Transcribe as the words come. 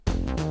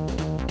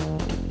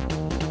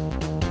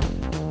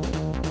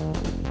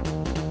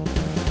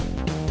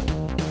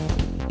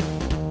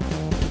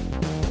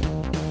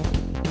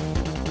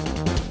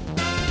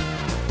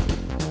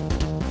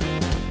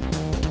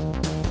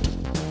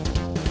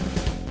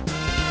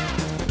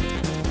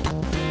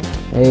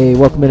Hey,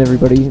 welcome in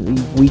everybody.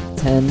 The Week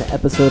 10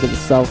 episode of the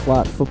South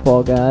Lot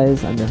Football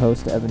Guys. I'm your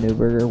host, Evan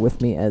Newberger.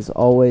 With me, as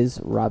always,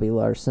 Robbie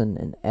Larson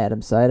and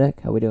Adam Sidek.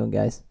 How we doing,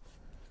 guys?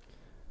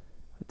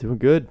 Doing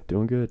good.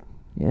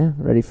 Yeah,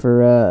 ready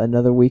for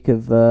another week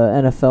of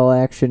NFL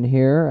action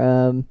here.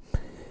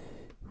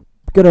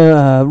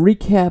 Gonna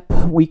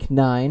recap Week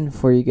 9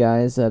 for you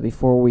guys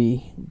before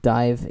we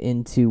dive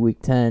into Week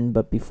 10.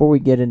 But before we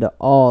get into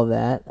all of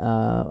that,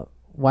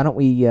 why don't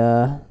we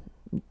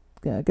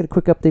get a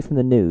quick update from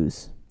the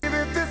news.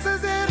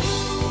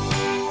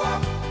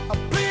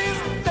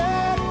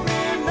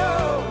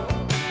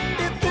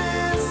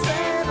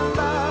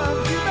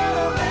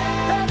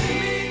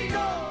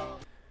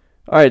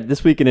 All right,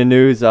 this week in the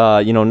news,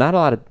 not a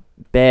lot of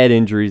bad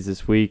injuries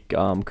this week.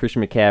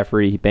 Christian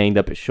McCaffrey, he banged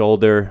up his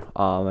shoulder.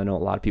 I know a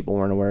lot of people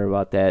weren't aware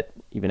about that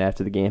even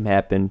after the game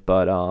happened,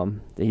 but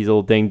he's a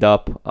little dinged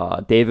up.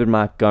 David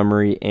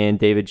Montgomery and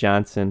David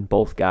Johnson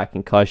both got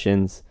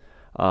concussions.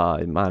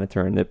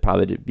 Monitoring it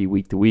probably to be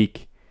week to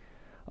week.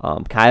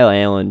 Kyle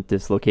Allen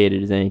dislocated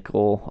his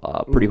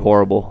ankle. Pretty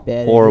horrible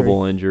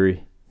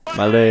injury.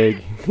 My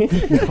leg.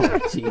 Oh,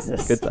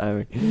 Jesus. Good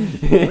timing.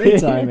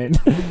 Great timing.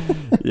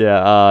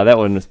 Yeah, that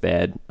one was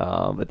bad.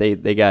 But they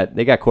got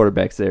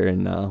quarterbacks there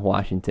in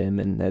Washington,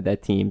 and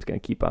that team's gonna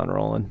keep on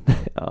rolling.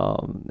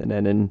 And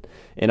then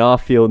in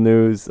off-field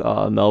news,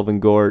 Melvin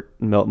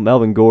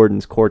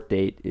Gordon's court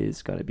date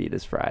is gonna be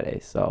this Friday.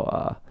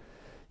 So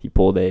he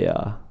pulled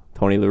a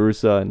Tony La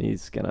Russa, and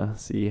he's gonna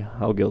see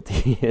how guilty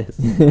he is.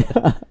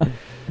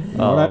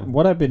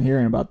 What I've been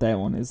hearing about that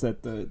one is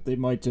that they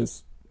might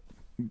just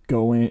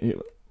go in.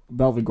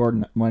 Melvin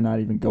Gordon might not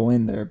even go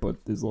in there, but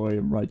his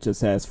lawyer might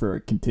just ask for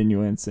a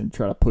continuance and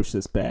try to push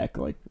this back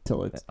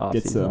till it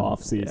gets to the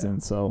off season. Yeah.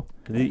 So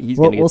he's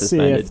gonna get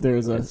suspended see if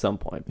there's at some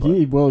point. But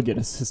he will get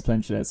a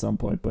suspension at some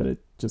point, but it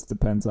just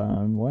depends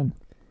on when.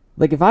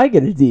 Like, if I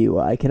get a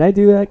DUI, can I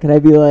do that? Can I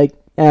be like,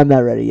 I'm not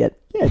ready yet?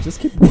 Yeah, just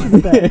keep pushing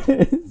it back.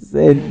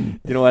 You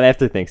know what?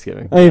 After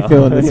Thanksgiving, I ain't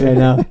feeling this right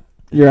now,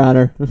 Your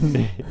Honor.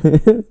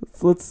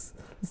 Let's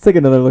take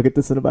another look at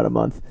this in about a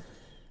month.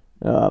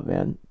 Oh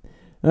man.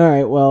 All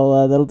right,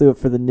 well, that'll do it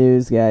for the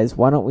news, guys.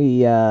 Why don't we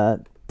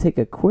take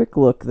a quick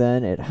look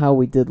then at how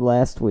we did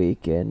last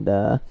week? And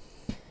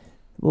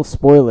little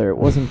spoiler, it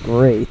wasn't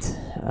great.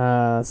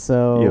 Dios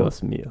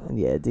mío.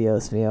 Yeah,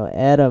 Dios mío.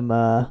 Adam,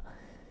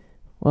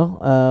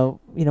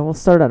 we'll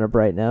start on a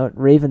bright note.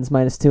 Ravens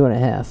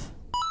 -2.5.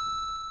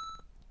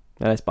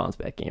 Nice bounce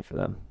back game for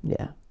them.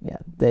 Yeah.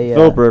 They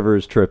Philip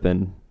Rivers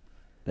tripping,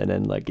 and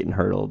then getting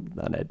hurdled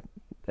on that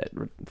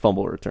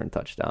fumble return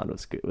touchdown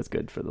was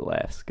good for the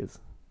laughs because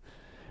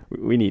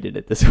we needed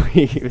it this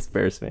week as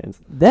Bears fans.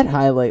 That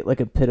highlight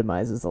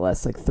epitomizes the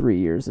last 3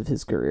 years of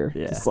his career.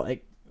 Yeah. Just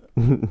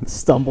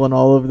stumbling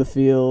all over the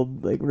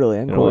field, really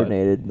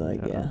uncoordinated.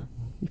 Yeah.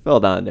 He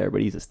fell down there,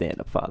 but he's a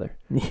stand-up father.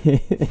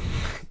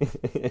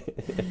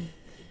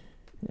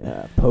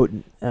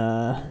 Potent.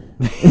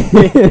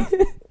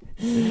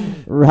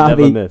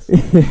 Robbie, never miss.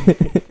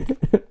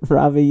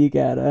 Robbie, you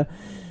got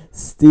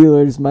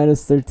Steelers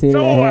 -13.5.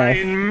 So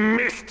I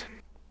missed.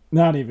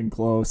 Not even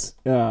close.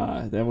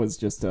 That was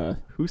just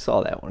Who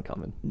saw that one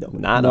coming?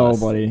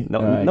 Nobody. No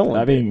one.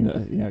 I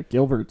mean,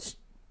 Gilbert's.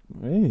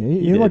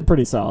 He looked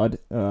pretty solid.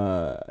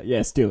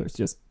 Steelers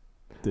just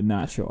did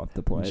not show up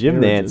to play. Jim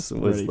Nance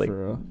was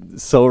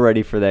so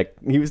ready for that.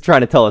 He was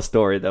trying to tell a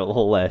story the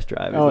whole last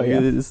drive.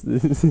 This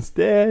is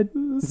Dad.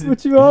 This is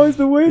what you've always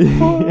been waiting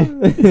for.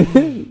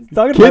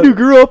 Kid who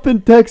grew up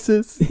in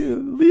Texas,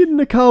 leading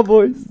the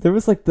Cowboys. There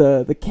was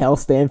the Cal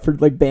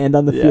Stanford band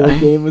on the field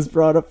game was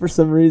brought up for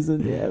some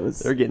reason. Yeah, it was.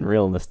 They're getting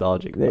real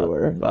nostalgic. They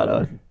were about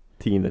a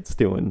team that's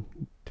 2-6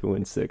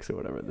 or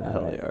whatever the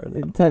hell they are.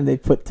 In the time they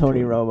put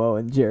Tony Romo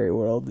in Jerry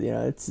World,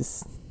 it's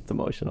just. It's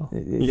emotional.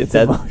 It's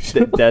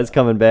emotional. Dad's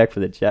coming back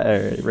for the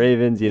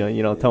Ravens.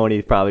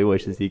 Tony probably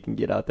wishes he can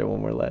get out there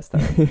one more last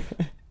time.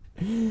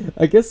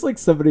 I guess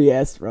somebody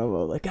asked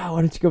Romo why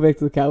don't you go back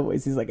to the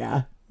Cowboys? He's like,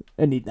 I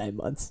need 9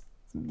 months.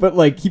 But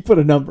he put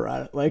a number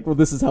on it.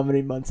 This is how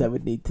many months I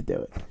would need to do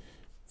it.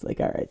 It's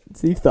all right.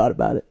 So you've thought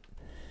about it.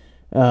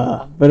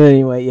 But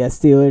anyway, yeah,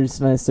 Steelers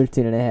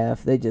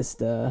 -13.5. They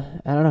just I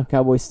don't know.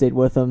 Cowboys stayed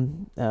with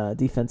them.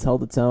 Defense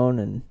held its own,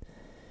 and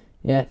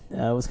yeah,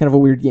 it was kind of a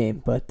weird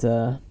game. But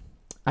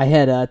I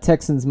had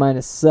Texans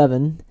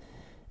 -7.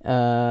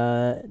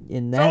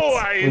 And that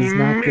was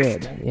not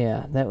good.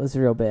 Yeah, that was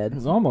real bad. It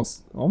was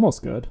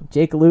almost good.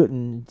 Jake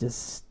Luton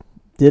just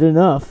did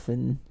enough,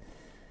 and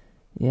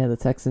yeah, the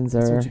Texans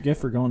That's are. what you get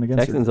for going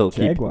against Texans will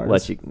Jaguars.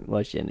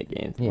 let you in the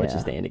game. Yeah. Let you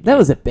stay in the game. That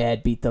was a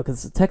bad beat though,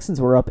 because the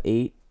Texans were up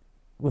 8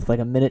 with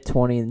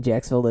 1:20, and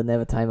Jacksonville didn't have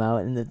a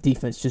timeout, and the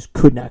defense just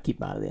could not keep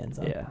them out of the end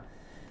zone. Yeah.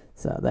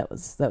 So that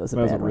was a that bad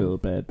was a one. real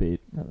bad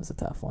beat. That was a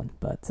tough one,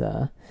 but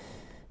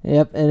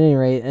yep. At any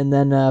rate, and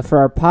then for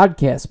our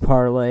podcast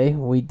parlay,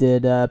 we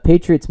did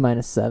Patriots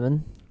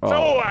 -7.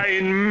 So I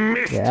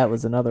missed. Yeah, that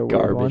was another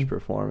weird Garbage one.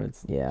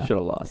 performance. Yeah. Should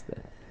have lost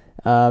it.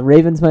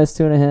 Ravens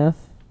 -2.5.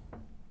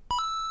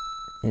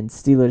 And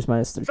Steelers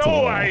 -13.5.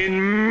 So I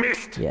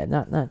missed. Yeah,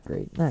 not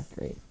great.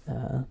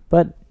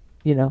 But,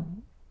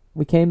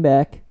 we came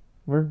back.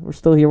 We're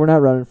still here. We're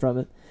not running from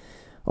it.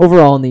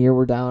 Overall in the year,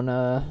 we're down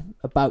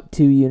about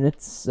 2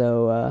 units,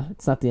 so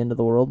it's not the end of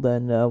the world,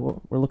 and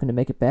we're looking to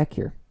make it back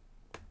here.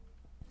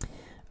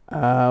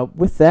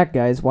 With that,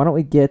 guys, why don't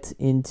we get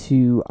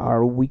into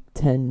our Week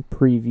 10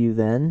 preview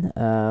then?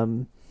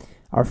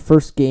 Our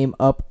first game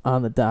up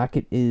on the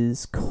docket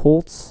is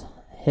Colts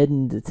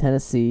heading to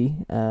Tennessee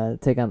to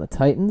take on the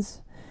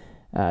Titans.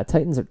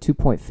 Titans are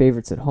 2-point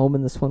favorites at home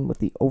in this one with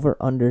the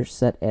over-under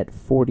set at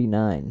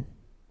 49.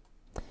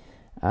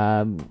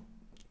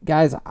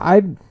 Guys,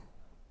 I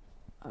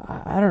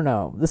don't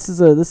know. This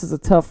is a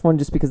tough one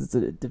just because it's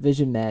a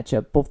division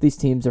matchup. Both these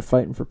teams are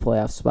fighting for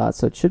playoff spots,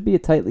 so it should be a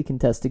tightly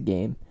contested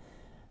game.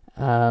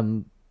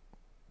 But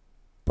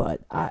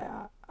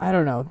I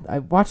don't know. I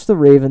watched the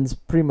Ravens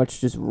pretty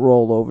much just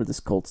roll over this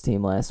Colts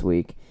team last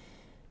week.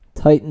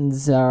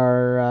 Titans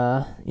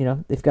are,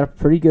 they've got a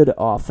pretty good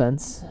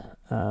offense.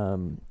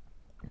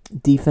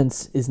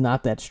 Defense is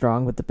not that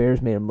strong, but the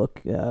Bears made them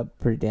look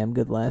pretty damn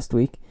good last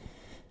week.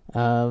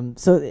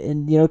 Colts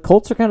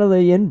are kind of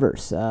the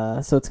inverse.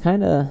 So it's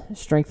kind of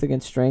strength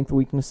against strength,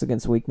 weakness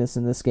against weakness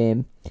in this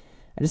game.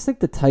 I just think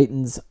the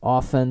Titans'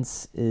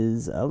 offense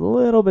is a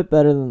little bit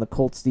better than the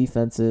Colts'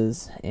 defense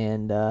is,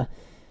 and I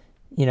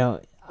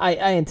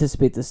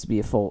anticipate this to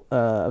be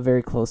a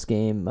very close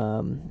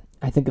game.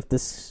 I think if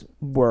this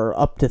were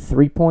up to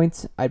 3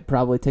 points, I'd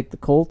probably take the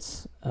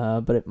Colts,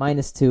 but at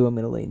 -2, I'm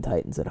going to lean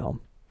Titans at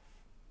home.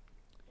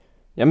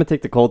 Yeah, I'm going to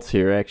take the Colts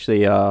here,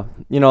 actually.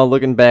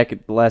 Looking back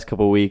at the last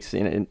couple of weeks,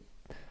 and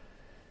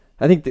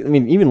I think,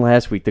 even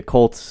last week, the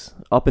Colts,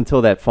 up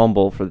until that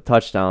fumble for the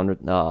touchdown,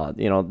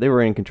 they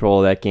were in control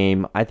of that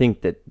game. I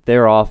think that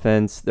their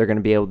offense, they're going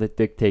to be able to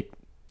dictate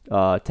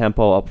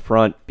tempo up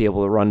front, be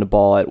able to run the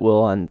ball at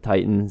will on the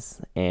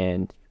Titans,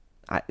 and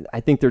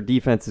I think their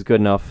defense is good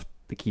enough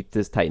to keep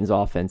this Titans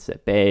offense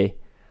at bay.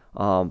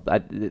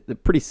 They're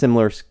pretty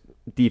similar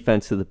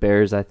defense to the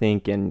Bears, I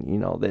think,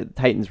 and the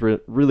Titans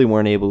really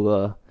weren't able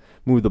to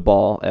move the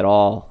ball at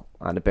all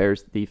on the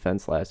Bears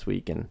defense last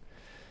week, and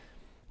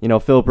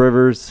Phillip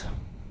Rivers,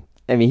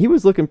 he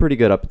was looking pretty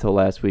good up until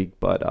last week,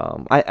 but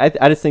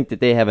I just think that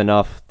they have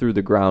enough through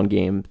the ground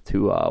game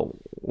to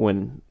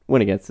win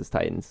against this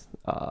Titans.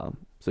 I'm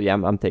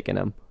taking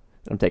them.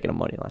 I'm taking a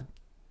money line.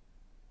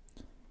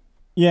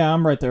 Yeah,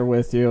 I'm right there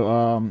with you.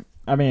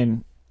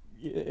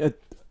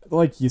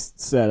 Like you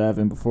said,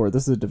 Evan, before,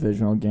 this is a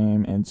divisional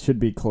game and should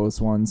be a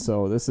close one,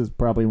 so this is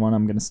probably one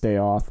I'm going to stay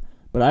off.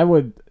 But I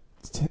would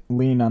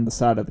lean on the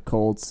side of the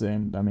Colts,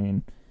 and,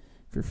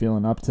 if you're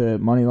feeling up to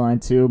money line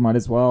too, might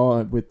as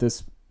well with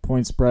this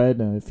point spread,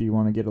 if you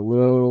want to get a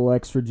little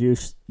extra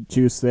juice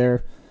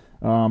there.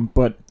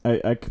 But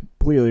I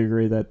completely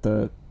agree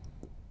that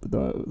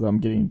I'm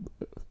getting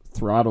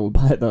throttled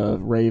by the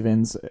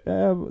Ravens.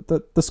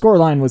 The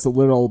scoreline was a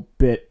little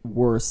bit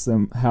worse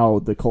than how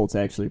the Colts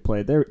actually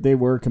played. They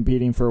were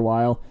competing for a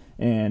while,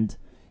 and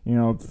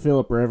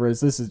Phillip Rivers,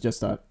 this is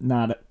just that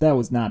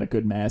was not a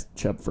good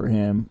matchup for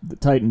him. The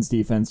Titans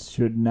defense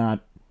should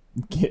not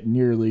get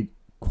nearly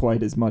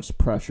quite as much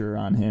pressure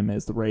on him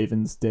as the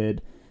Ravens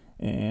did,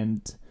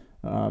 and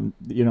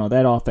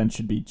that offense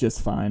should be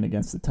just fine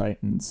against the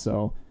Titans.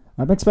 So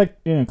I'm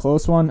expecting a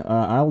close one.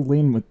 I'll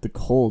lean with the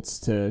Colts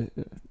to.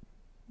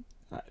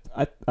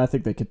 I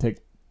think they could take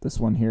this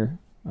one here,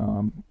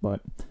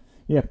 but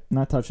yeah,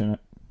 not touching it.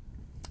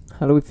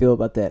 How do we feel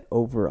about that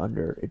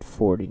over/under at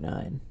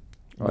 49?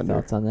 Any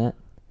thoughts on that?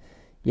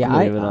 Yeah,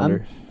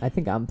 I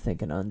think I'm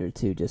thinking under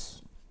too.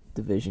 Just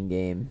division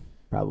game,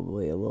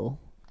 probably a little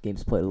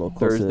games played a little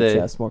closer to the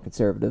chest, more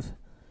conservative.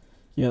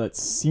 Yeah, that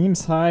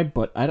seems high,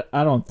 but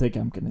I don't think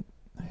I'm gonna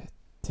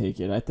take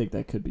it. I think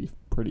that could be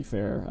pretty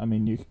fair.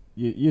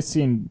 You've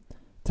seen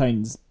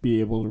Titans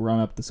be able to run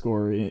up the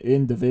score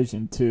in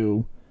Division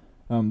 2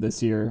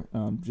 this year.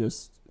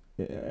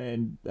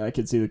 And I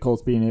could see the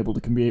Colts being able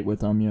to compete with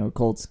them.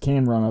 Colts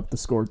can run up the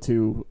score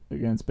too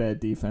against bad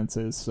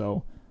defenses,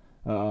 so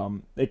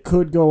it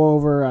could go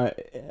over.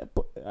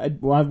 I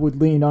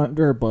would lean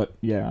under, but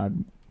yeah,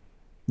 I'm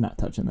not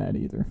touching that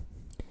either.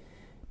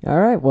 All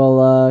right,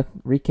 well,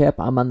 recap.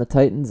 I'm on the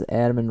Titans.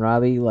 Adam and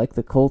Robbie like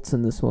the Colts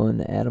in this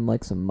one. Adam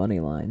likes some money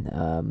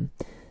line.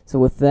 So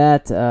with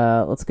that,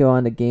 let's go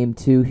on to Game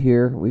 2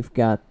 here. We've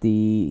got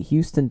the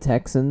Houston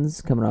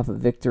Texans coming off a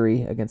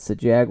victory against the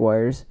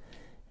Jaguars.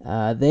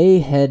 They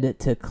head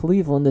to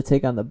Cleveland to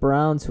take on the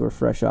Browns, who are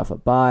fresh off a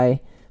bye.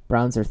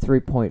 Browns are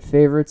 3-point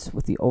favorites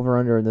with the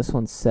over-under in this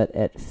one set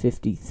at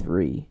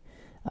 53.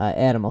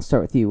 Adam, I'll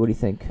start with you. What do you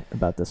think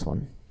about this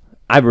one?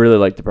 I really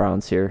like the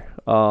Browns here.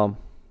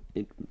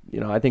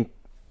 I think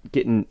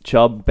getting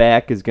Chubb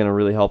back is going to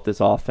really help this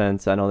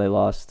offense. I know they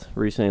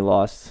recently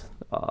lost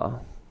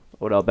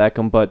Odell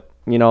Beckham, but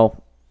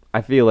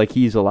I feel like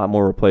he's a lot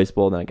more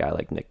replaceable than a guy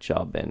like Nick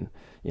Chubb, and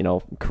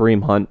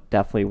Kareem Hunt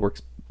definitely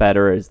works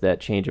better as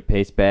that change of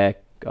pace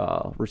back,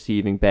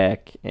 receiving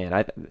back, and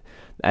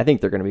I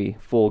think they're going to be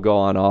full go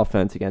on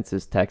offense against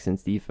this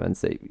Texans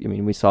defense.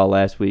 We saw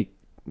last week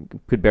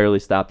could barely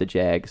stop the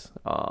Jags.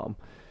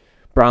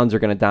 Browns are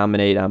going to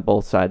dominate on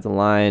both sides of the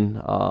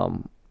line.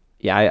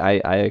 yeah,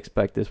 I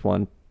expect this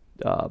one.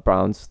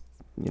 Browns,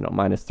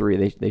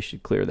 -3. They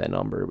should clear that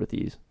number with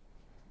ease.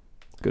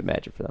 Good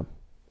matchup for them.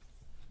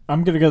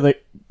 I'm gonna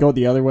go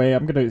the other way.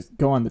 I'm gonna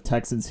go on the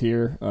Texans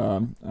here.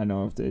 I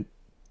know if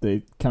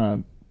they kind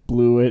of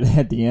blew it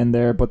at the end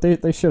there, but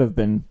they should have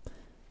been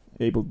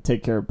able to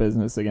take care of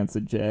business against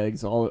the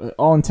Jags.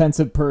 All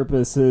intensive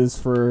purposes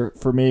for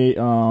me.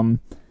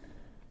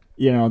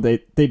 They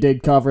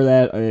did cover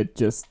that. It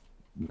just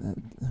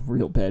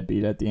real bad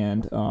beat at the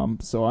end.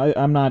 So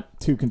I'm not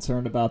too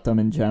concerned about them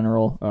in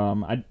general.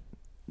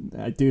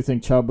 I do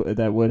think Chubb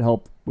that would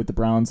help with the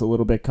Browns a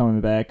little bit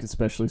coming back,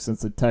 especially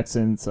since the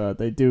Texans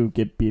they do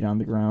get beat on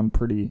the ground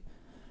pretty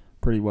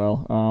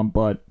well.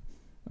 But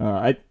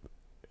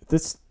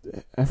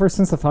ever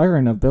since the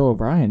firing of Bill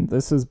O'Brien,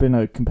 this has been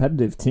a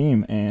competitive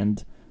team,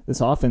 and this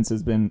offense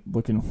has been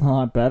looking a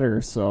lot better.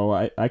 So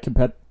I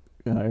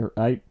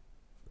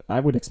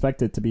would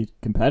expect it to be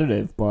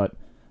competitive, but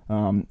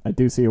I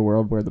do see a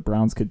world where the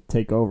Browns could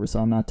take over. So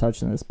I'm not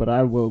touching this, but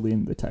I will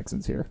lean the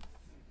Texans here.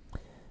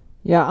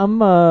 Yeah, I'm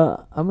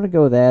gonna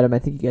go with Adam. I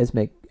think you guys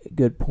make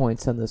good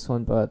points on this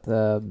one, but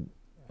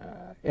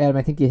Adam,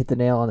 I think you hit the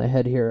nail on the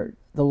head here.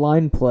 The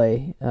line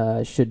play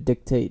should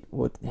dictate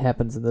what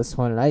happens in this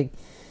one, and I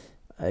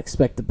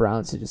expect the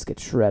Browns to just get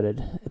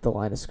shredded at the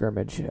line of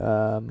scrimmage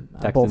on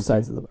both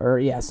sides of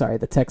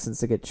the Texans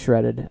to get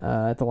shredded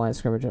at the line of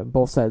scrimmage on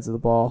both sides of the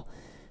ball.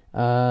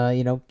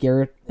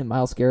 Garrett and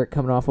Myles Garrett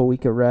coming off a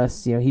week of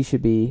rest, he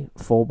should be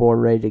full bore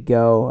ready to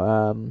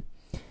go.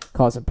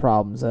 Causing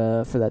problems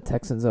for that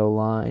Texans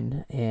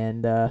O-line.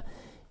 And,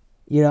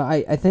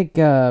 I think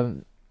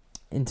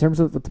in terms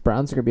of what the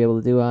Browns are going to be able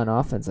to do on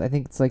offense, I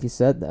think it's like you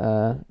said,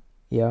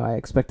 I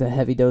expect a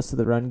heavy dose of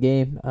the run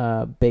game.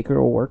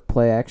 Baker will work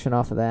play action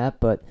off of that,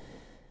 but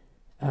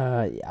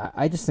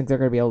I just think they're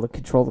going to be able to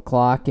control the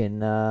clock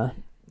and,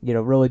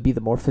 really be the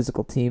more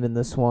physical team in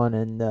this one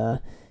and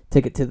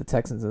take it to the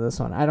Texans in this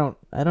one. I don't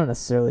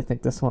necessarily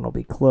think this one will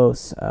be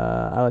close.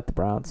 I like the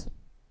Browns.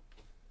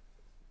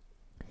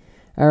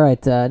 All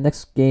right,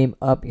 next game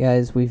up,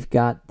 guys. We've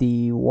got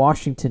the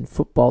Washington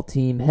football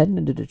team heading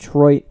into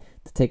Detroit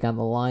to take on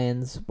the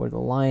Lions, where the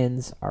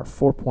Lions are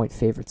 4-point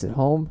favorites at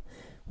home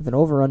with an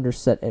over-under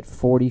set at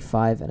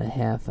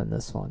 45.5 on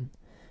this one.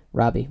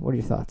 Robbie, what are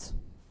your thoughts?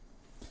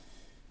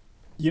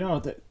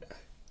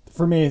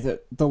 For me,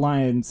 the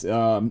Lions,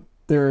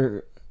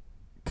 they're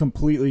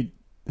completely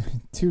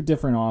two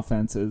different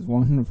offenses,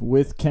 one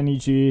with Kenny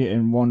G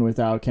and one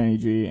without Kenny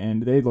G,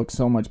 and they look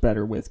so much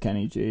better with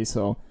Kenny G,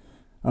 so...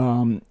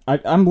 I'm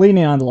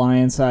leaning on the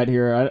Lions side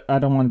here. I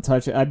don't want to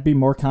touch it. I'd be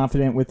more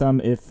confident with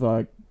them if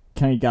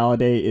Kenny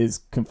Golladay is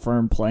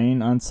confirmed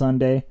playing on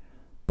Sunday,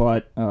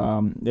 but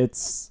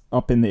it's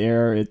up in the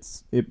air.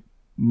 It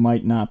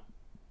might not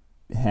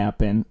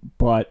happen,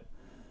 but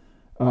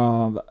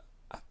I'm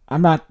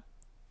not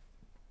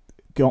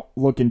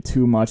looking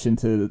too much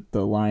into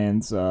the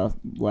Lions'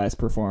 last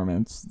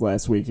performance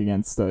last week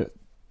against the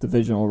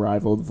divisional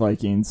rival, the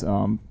Vikings.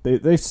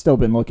 They've still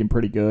been looking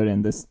pretty good,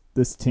 and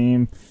this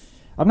team.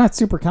 I'm not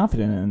super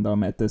confident in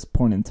them at this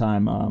point in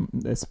time,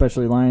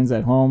 especially Lions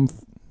at home,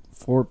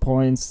 4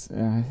 points.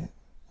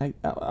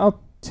 I'll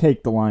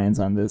take the Lions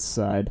on this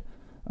side.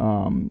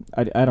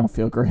 I don't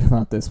feel great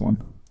about this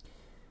one.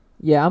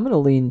 Yeah, I'm going to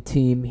lean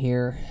team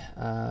here.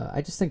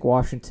 I just think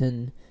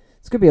Washington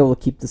is going to be able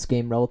to keep this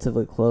game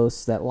relatively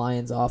close. That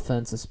Lions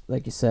offense is,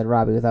 like you said,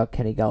 Robbie, without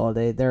Kenny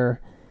Golladay,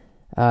 they're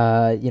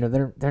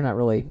not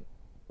really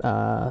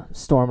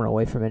storming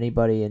away from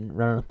anybody and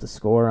running up the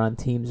score on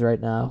teams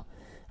right now.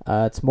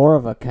 It's more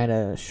of a kind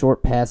of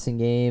short passing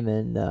game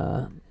and,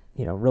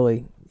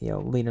 really,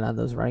 leaning on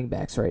those running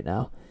backs right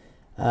now.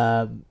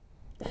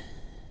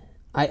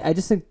 I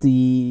just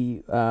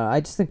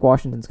think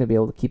Washington's going to be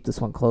able to keep this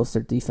one close.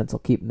 Their defense will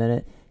keep them in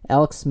it.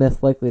 Alex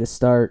Smith likely to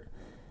start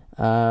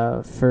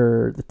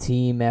for the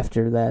team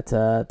after that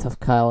tough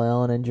Kyle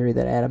Allen injury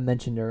that Adam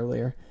mentioned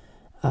earlier.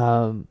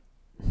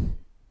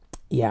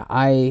 Yeah,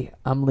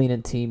 I'm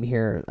leaning team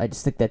here. I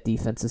just think that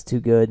defense is too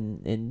good,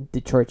 and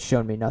Detroit's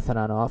shown me nothing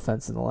on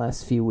offense in the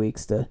last few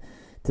weeks to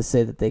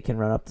say that they can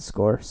run up the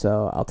score.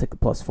 So I'll take the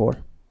 +4.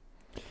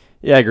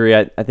 Yeah, I agree.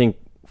 I think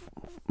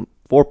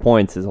 4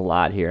 points is a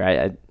lot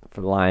here.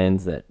 For the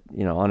Lions, that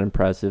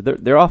unimpressive.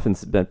 Their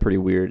offense has been pretty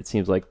weird. It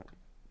seems like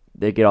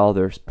they get all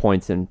their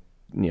points in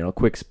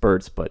quick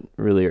spurts, but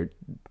really are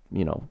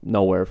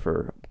nowhere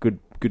for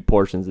good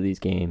portions of these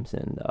games.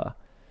 And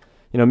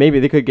maybe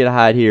they could get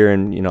hot here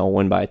and,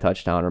 win by a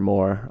touchdown or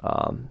more.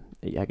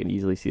 I can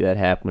easily see that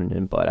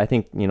happening. But I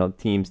think, the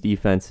team's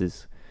defense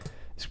is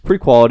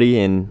pretty quality.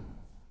 And,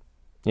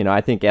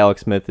 I think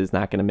Alex Smith is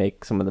not going to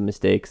make some of the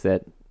mistakes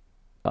that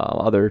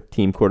other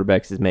team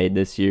quarterbacks has made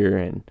this year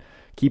and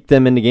keep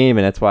them in the game.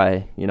 And that's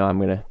why, I'm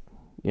going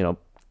to,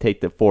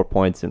 take the 4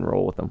 points and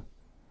roll with them.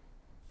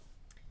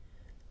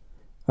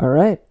 All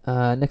right,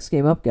 next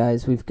game up,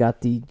 guys. We've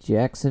got the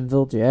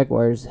Jacksonville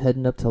Jaguars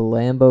heading up to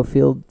Lambeau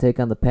Field to take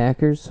on the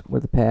Packers,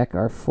 where the Pack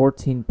are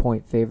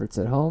 14-point favorites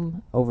at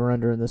home.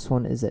 Over-under in this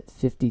one is at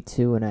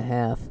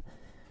 52.5.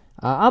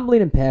 I'm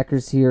leaning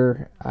Packers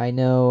here. I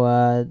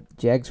know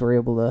Jags were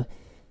able to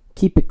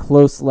keep it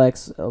close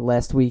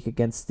last week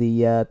against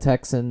the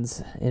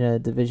Texans in a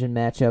division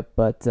matchup,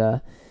 but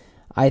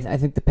I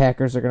think the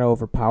Packers are going to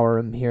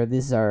overpower them here.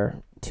 These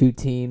are two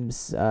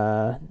teams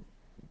that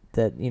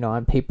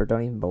on paper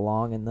don't even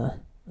belong in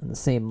the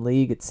same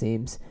league. It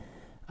seems.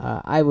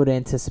 I would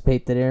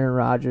anticipate that Aaron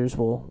Rodgers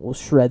will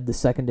shred the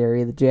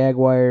secondary of the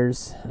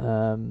Jaguars.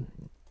 It's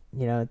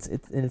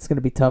going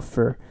to be tough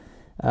for.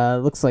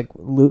 Looks like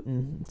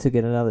Luton to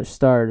get another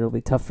start. It'll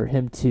be tough for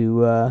him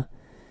to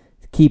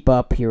keep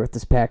up here with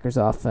this Packers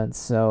offense.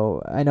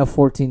 So I know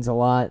 14's a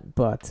lot,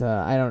 but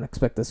I don't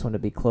expect this one to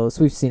be close.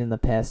 We've seen in the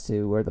past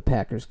too where the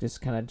Packers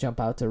just kind of jump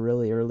out to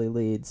really early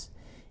leads,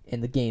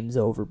 and the game's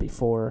over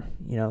before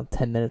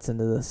 10 minutes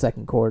into the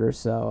second quarter.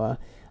 So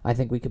I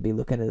think we could be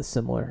looking at a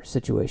similar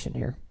situation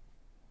here.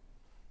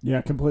 Yeah,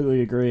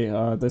 completely agree.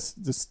 This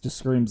just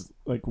screams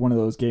like one of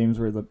those games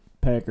where the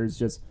Packers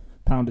just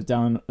pounded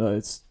down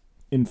its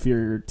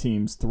inferior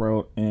team's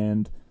throat,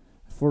 and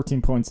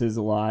 14 points is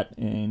a lot,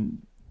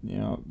 and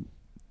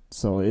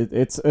so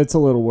it's a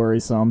little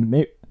worrisome.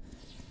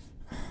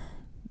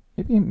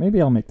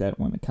 Maybe I'll make that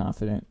one a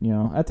confident.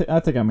 I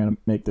think I'm gonna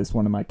make this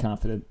one of my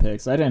confident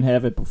picks. I didn't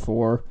have it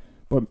before,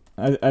 but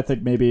I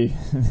think maybe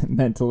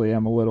mentally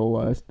I'm a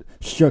little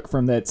shook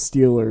from that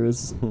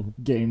Steelers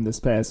game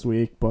this past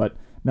week. But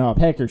no,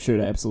 Packers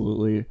should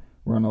absolutely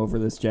run over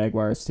this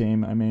Jaguars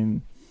team. I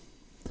mean,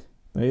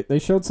 they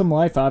showed some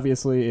life,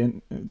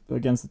 obviously,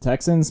 against the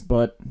Texans,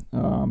 but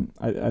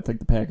I think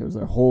the Packers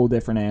are a whole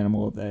different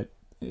animal that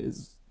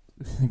is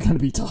going to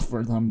be tough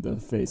for them to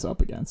face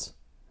up against.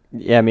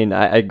 Yeah, I mean,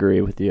 I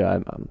agree with you.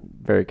 I'm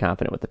very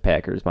confident with the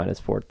Packers minus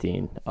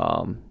 14.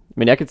 I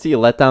mean, I could see a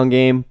letdown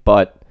game,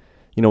 but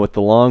with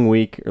the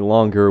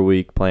longer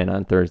week playing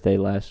on Thursday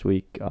last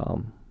week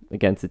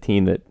against a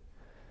team that,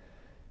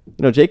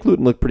 Jake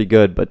Luton looked pretty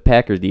good, but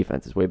Packers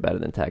defense is way better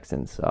than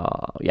Texans.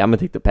 I'm going to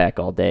take the Pack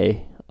all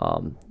day.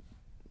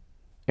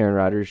 Aaron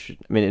Rodgers,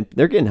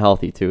 they're getting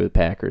healthy too, the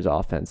Packers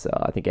offense.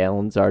 I think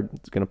Allen Lazard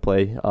is going to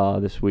play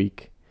this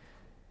week,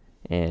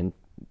 and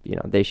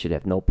they should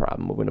have no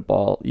problem moving the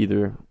ball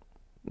either,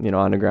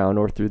 on the ground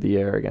or through the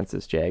air against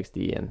this Jags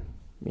D. And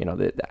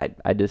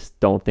I just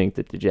don't think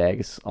that the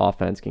Jags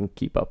offense can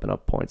keep up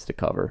enough points to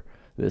cover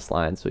this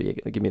line. So you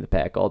give me the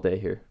Pack all day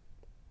here.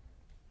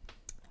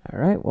 All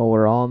right. Well,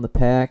 we're all in the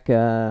Pack.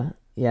 I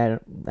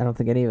don't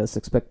think any of us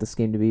expect this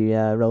game to be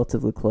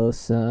relatively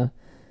close. We'll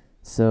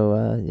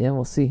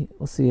see.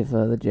 We'll see if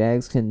the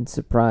Jags can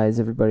surprise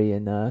everybody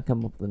and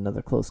come up with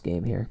another close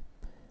game here.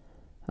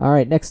 All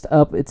right, next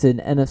up, it's an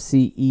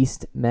NFC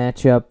East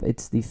matchup.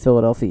 It's the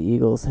Philadelphia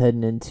Eagles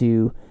heading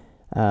into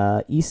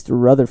East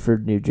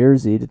Rutherford, New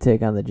Jersey, to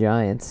take on the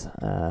Giants,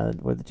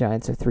 where the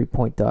Giants are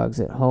 3-point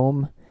dogs at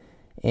home.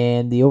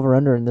 And the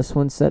over-under in this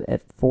one set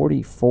at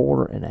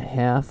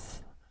 44.5.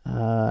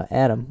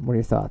 Adam, what are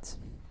your thoughts?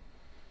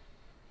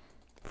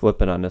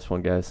 Flipping on this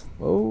one, guys.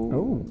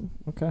 Oh,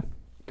 okay.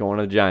 Going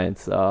to the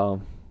Giants. I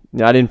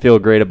didn't feel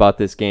great about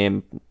this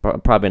game.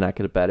 Probably not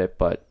going to bet it,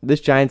 but this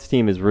Giants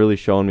team has really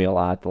shown me a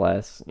lot the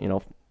last,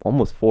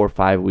 almost 4 or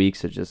 5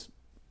 weeks of just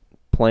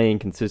playing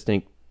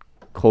consistent,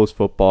 close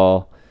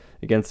football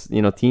against,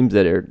 teams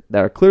that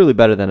are clearly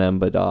better than them.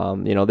 But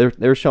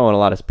they're showing a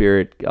lot of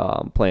spirit,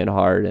 playing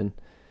hard, and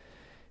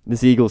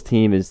this Eagles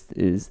team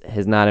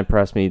has not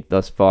impressed me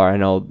thus far. I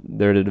know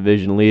they're the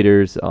division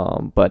leaders,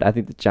 but I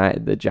think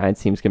the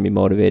Giants team's going to be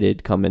motivated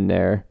to come in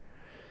there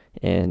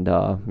and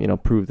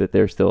prove that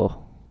they're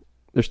still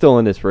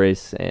in this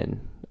race. And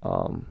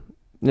I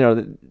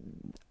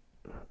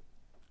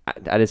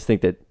just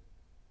think that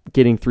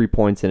getting 3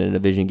 points in a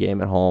division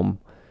game at home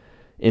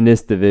in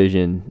this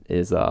division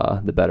is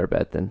the better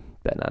bet than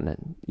betting on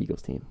an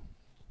Eagles team.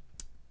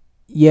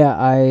 Yeah,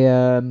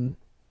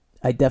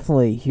 I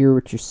definitely hear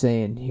what you're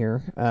saying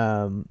here.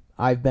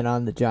 I've been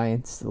on the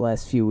Giants the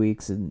last few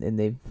weeks, and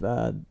they've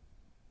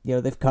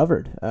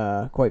covered,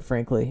 quite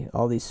frankly,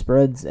 all these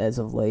spreads as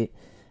of late,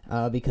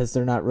 because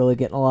they're not really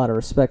getting a lot of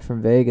respect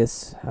from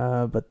Vegas.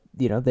 But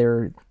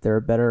they're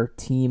a better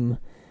team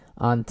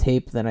on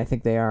tape than I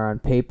think they are on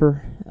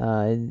paper.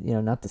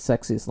 Not the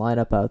sexiest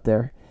lineup out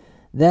there.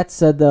 That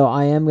said, though,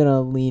 I am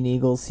gonna lean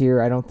Eagles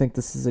here. I don't think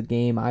this is a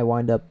game I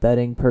wind up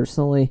betting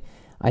personally.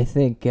 I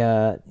think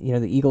the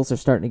Eagles are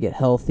starting to get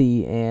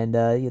healthy, and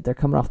they're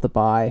coming off the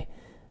bye,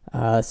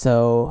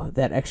 so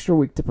that extra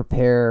week to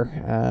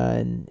prepare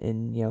and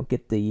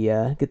get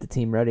the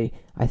team ready,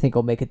 I think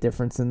will make a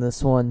difference in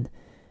this one.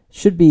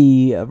 Should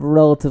be a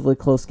relatively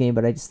close game,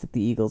 but I just think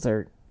the Eagles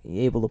are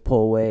able to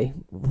pull away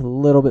with a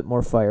little bit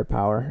more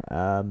firepower.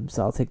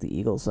 So I'll take the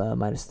Eagles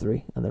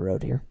 -3 on the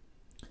road here.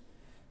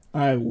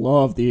 I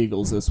love the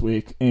Eagles this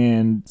week,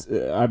 and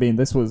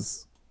this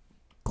was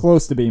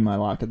close to being my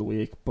lock of the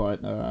week,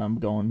 but I'm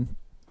going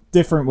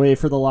different way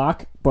for the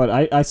lock.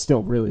 But I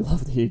still really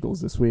love the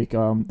Eagles this week.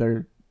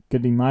 They're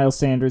getting Miles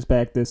Sanders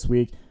back this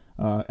week.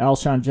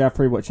 Alshon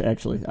Jeffrey, which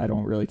actually I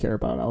don't really care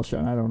about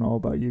Alshon. I don't know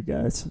about you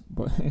guys,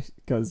 but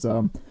because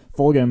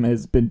Fulgham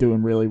has been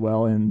doing really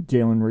well, and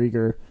Jalen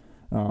Reagor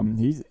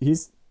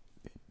He's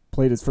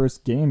played his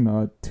first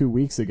game 2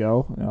 weeks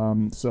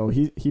ago, so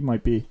he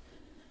might be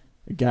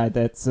a guy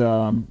that's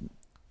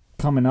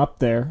coming up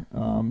there.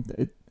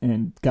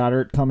 And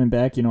Goddard coming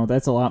back,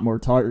 that's a lot more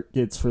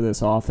targets for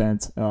this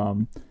offense.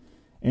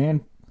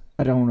 And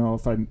I don't know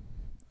if I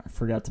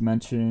forgot to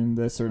mention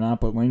this or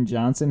not, but Lane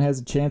Johnson has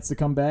a chance to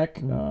come back,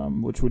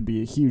 which would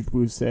be a huge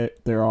boost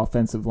at their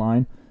offensive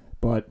line.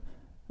 But,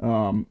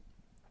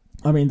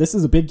 this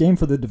is a big game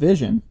for the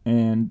division.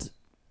 And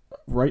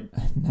right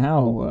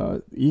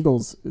now,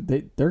 Eagles,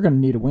 they're going to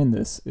need to win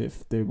this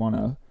if they want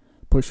to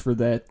push for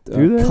that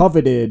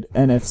coveted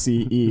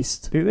NFC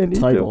East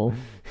title.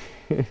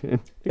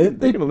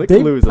 They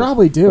lose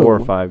probably do 4 or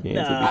 5 games.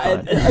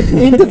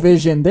 In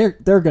division, they're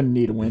going to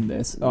need to win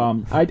this.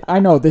 I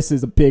know this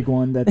is a big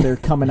one that they're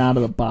coming out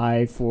of the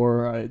bye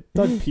for.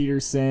 Doug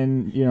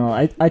Peterson,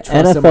 I trust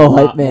him a NFL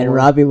lot hype man more.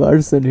 Robbie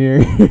Larson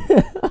here.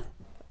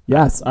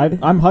 Yes,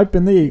 I'm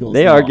hyping the Eagles.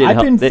 They are getting.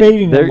 I've been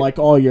fading them like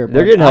all year.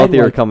 They're getting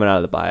healthier coming out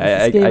of the bye.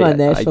 This game on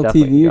national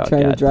TV, you're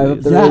trying to drive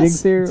up the Yes.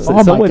 ratings here. Oh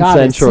my Someone God,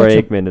 send it's Troy such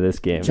a- Aikman to this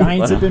game.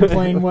 Giants have been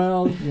playing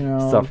well.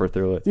 Suffer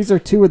through it. These are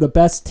two of the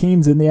best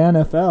teams in the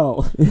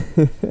NFL.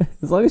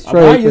 As long as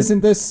Troy Why Aikman,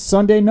 isn't this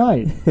Sunday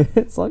night?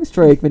 as long as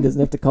Troy Aikman doesn't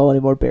have to call any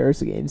more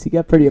Bears games, he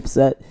got pretty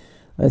upset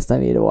last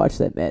time he had to watch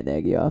that Matt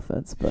Nagy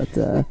offense. But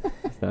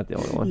It's not the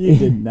only one. You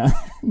did not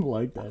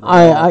like that.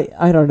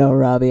 I don't know,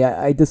 Robbie.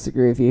 I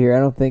disagree with you here. I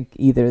don't think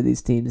either of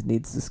these teams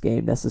needs this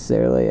game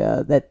necessarily.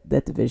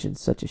 That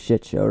division's such a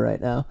shit show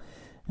right now.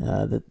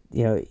 That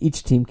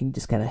each team can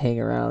just kind of hang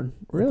around.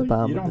 Really? At the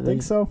bottom You of the don't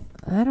think division.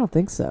 so? I don't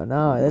think so.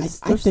 No,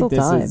 there's I still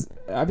think time. this is.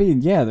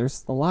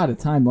 There's a lot of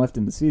time left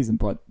in the season,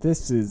 but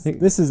this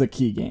is a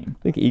key game.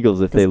 I think Eagles,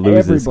 if they 'Cause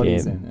lose this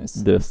everybody's game, in this.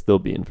 they'll still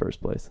be in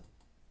first place.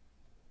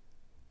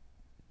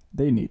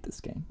 They need this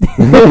game.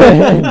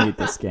 They need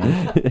this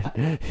game.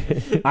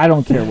 I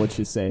don't care what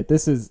you say.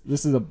 This is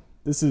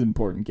an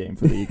important game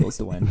for the Eagles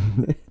to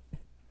win.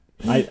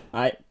 I'm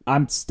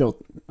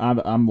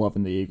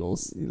loving the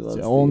Eagles. He loves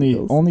the Only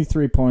Eagles. only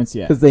 3 points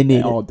yet. 'Cause they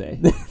need all it. day.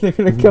 They're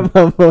gonna come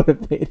out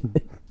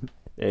motivated.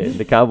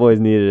 The Cowboys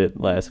needed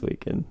it last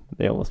week, and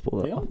they almost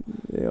pulled it off.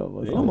 They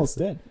almost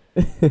did.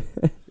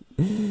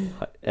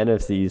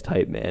 NFC East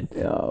hype man.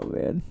 Oh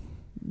man,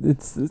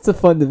 it's a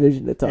fun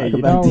division to talk Hey, you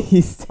about know,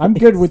 these days. I'm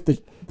good with the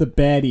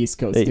bad East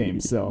Coast Hey.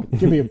 teams, so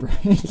give me a break.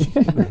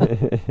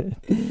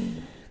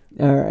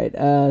 All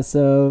right,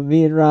 so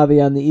me and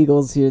Robbie on the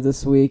Eagles here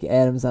this week.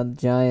 Adam's on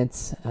the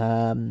Giants.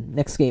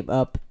 Next game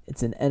up,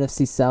 it's an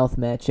NFC South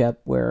matchup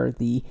where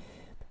the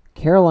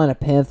Carolina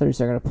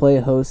Panthers are going to play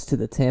host to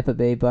the Tampa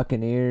Bay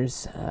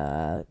Buccaneers.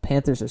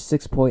 Panthers are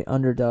 6-point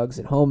underdogs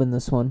at home in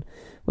this one,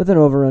 with an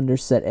over-under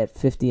set at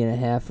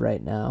 50.5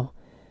 right now.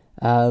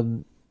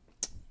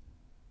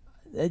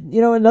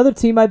 Another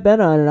team I've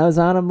been on, and I was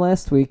on them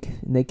last week,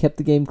 and they kept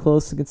the game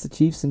close against the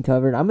Chiefs and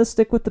covered. I'm going to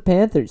stick with the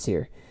Panthers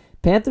here.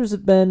 Panthers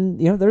have been,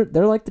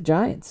 they're like the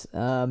Giants.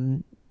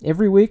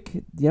 Every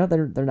week,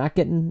 they're not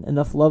getting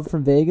enough love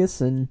from Vegas,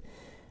 and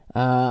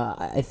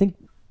I think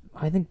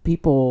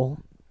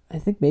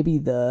maybe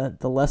the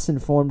less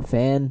informed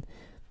fan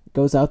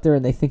goes out there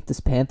and they think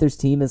this Panthers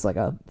team is like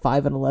a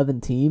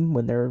 5-11 team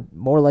when they're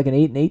more like an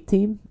 8-8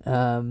 team.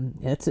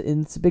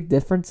 It's a big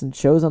difference and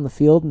shows on the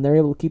field, and they're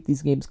able to keep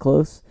these games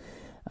close.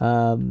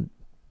 I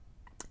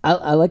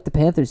like the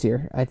Panthers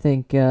here. I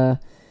think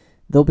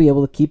they'll be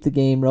able to keep the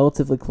game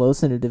relatively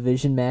close in a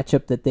division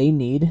matchup that they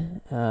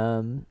need.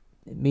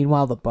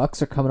 Meanwhile, the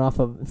Bucs are coming off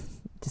of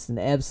just an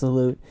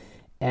absolute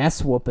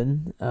ass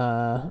whooping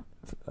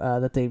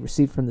that they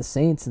received from the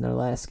Saints in their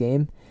last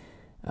game.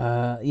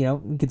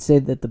 You could say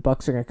that the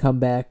Bucs are going to come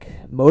back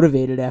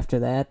motivated after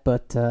that,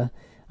 but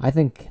I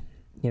think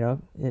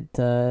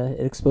it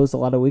exposed a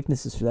lot of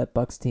weaknesses for that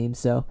Bucs team.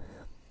 So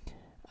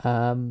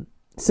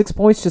 6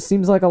 points just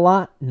seems like a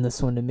lot in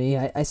this one to me.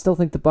 I still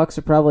think the Bucs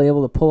are probably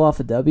able to pull off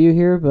a W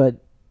here, but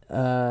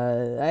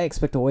I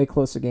expect a way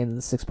closer game than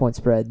the 6-point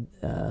spread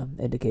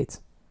indicates.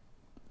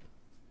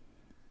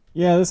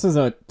 Yeah, this is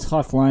a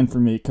tough line for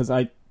me because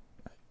I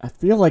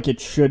feel like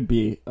it should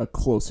be a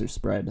closer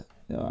spread.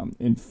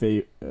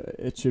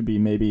 It should be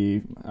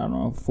maybe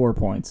 4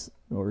 points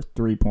or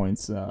 3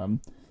 points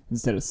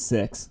instead of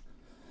 6.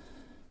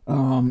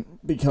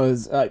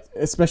 Because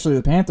especially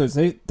the Panthers,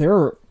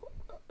 they're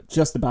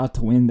just about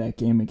to win that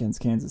game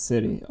against Kansas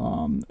City.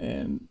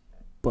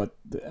 But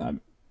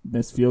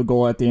missed field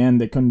goal at the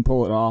end. They couldn't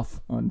pull it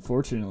off,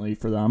 unfortunately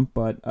for them.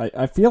 But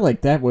I feel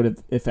like that would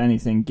have, if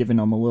anything, given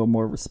them a little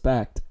more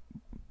respect.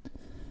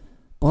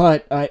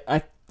 But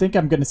I think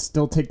I'm going to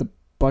still take the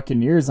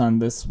Buccaneers on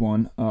this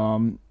one.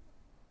 I'm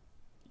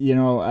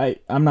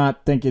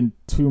not thinking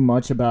too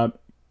much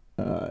about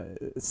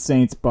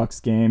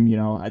Saints-Bucs game.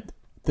 I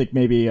think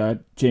maybe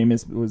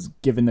Jameis was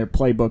giving their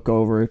playbook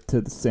over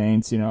to the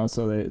Saints,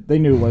 so they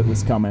knew what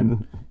was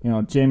coming.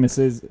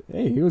 Jameis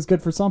he was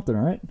good for something,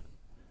 right?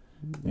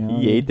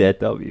 He ate that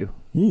W.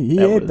 He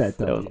ate that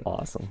W. That was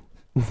awesome.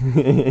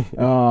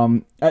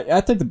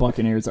 I think the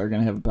Buccaneers are going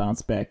to have a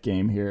bounce back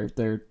game here.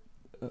 They're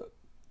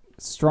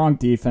strong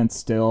defense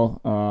still.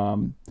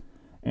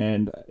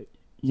 And,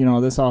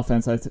 this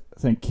offense I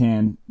think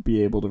can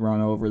be able to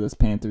run over this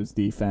Panthers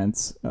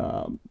defense.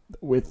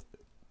 With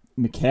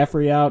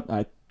McCaffrey out,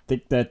 I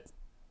think that,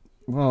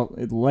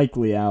 it's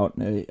likely out.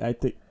 I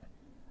think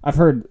I've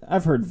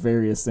heard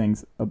various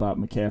things about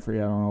McCaffrey.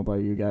 I don't know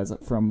about you guys,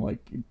 from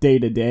like day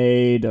to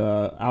day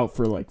to out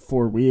for like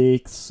 4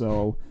 weeks.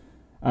 So,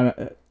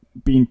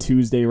 being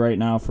Tuesday right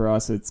now for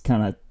us, it's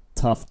kind of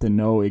tough to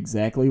know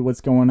exactly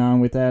what's going on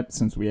with that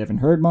since we haven't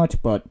heard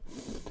much. But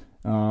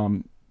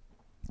I'm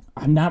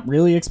not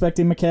really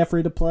expecting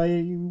McCaffrey to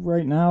play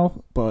right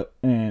now,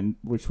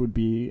 which would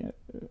be a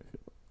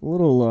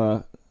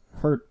little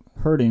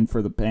hurting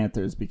for the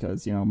Panthers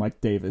because,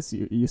 Mike Davis,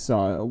 you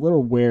saw a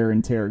little wear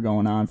and tear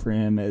going on for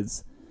him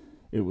as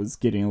it was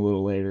getting a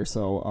little later.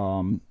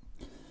 So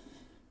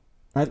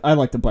I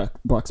like the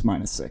Bucs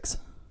 -6.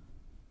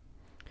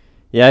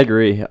 Yeah, I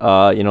agree.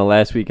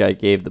 Last week I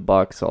gave the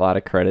Bucs a lot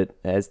of credit,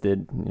 as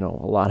did, a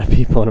lot of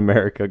people in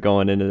America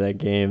going into that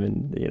game,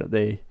 and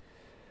that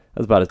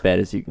was about as bad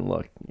as you can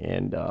look.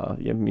 And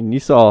you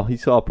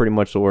saw pretty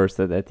much the worst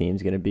that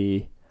team's going to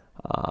be.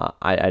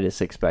 I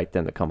just expect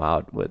them to come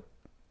out with,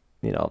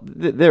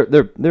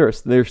 they're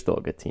still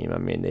a good team. I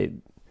mean, I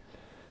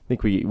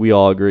think we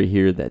all agree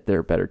here that they're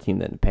a better team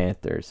than the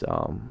Panthers.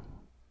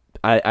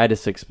 I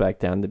just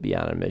expect them to be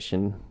on a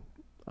mission.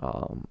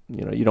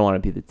 You don't want to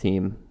be the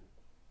team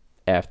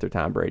after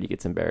Tom Brady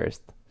gets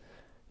embarrassed.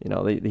 He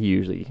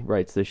usually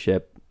rights the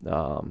ship,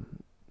 zigs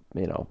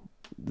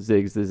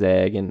the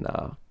zag and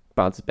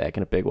bounces back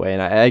in a big way.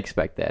 And I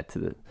expect that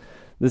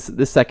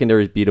this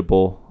secondary is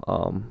beatable.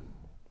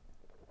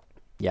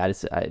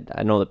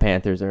 I know the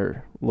Panthers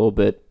are a little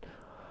bit,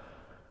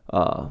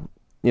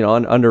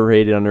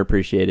 underrated,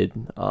 underappreciated.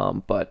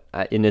 But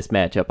in this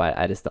matchup,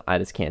 I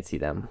just can't see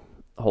them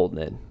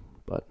holding it.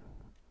 But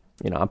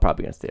I'm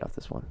probably gonna stay off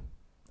this one.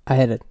 I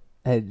had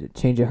to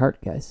change your heart,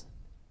 guys.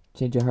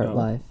 Change your heart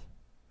live.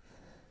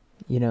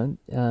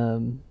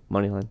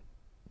 Money line.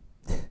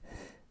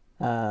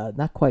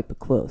 Not quite, but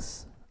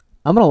close.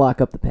 I'm gonna lock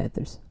up the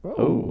Panthers.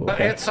 Oh,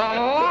 okay. It's a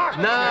lock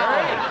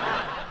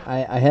now.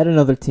 I had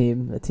another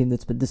team, a team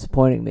that's been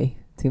disappointing me,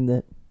 a team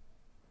that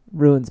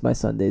ruins my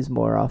Sundays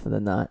more often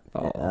than not.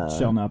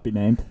 Shall not be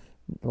named.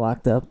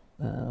 Locked up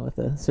with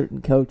a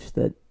certain coach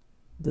that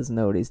doesn't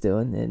know what he's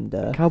doing, and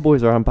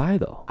Cowboys are on bye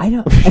though. I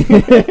know.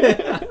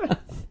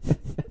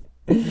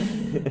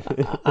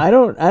 I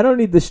don't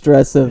need the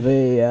stress of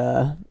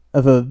a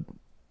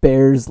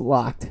Bears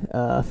locked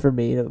for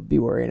me to be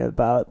worrying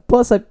about.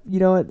 Plus,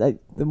 the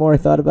more I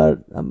thought about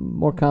it, I'm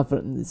more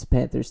confident in this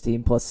Panthers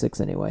team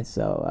 +6 anyway.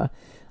 So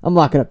I'm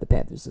locking up the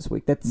Panthers this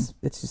week. It's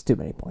just too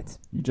many points.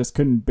 You just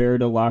couldn't bear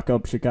to lock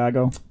up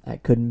Chicago? I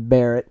couldn't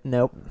bear it.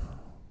 Nope.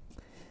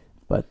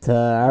 But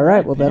all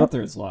right, well,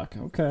 Panthers lock.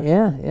 Okay.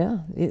 Yeah.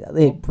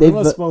 They've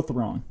both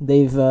wrong.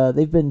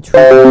 They've been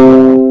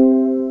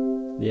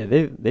trying. Yeah,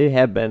 they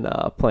have been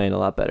playing a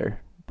lot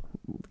better.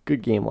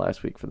 Good game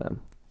last week for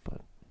them.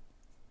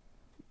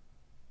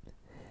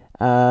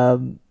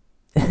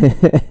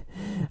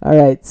 All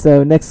right,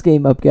 so next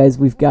game up, guys,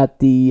 we've got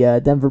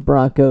the Denver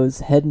Broncos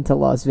heading to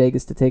Las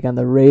Vegas to take on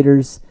the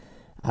Raiders.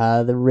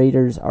 The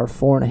Raiders are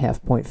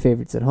 4.5-point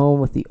favorites at home,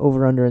 with the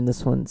over/under in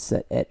this one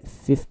set at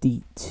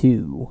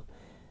 52.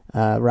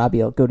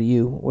 Robbie, I'll go to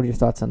you. What are your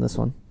thoughts on this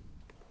one?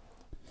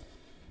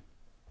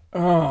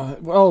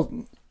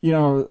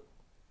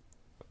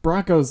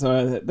 Broncos,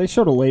 they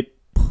showed a late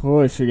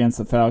push against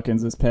the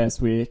Falcons this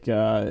past week.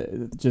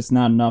 Just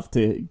not enough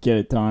to get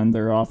it done.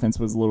 Their offense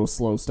was a little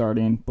slow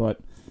starting,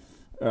 but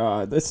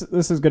this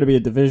is going to be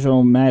a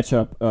divisional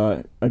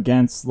matchup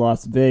against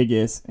Las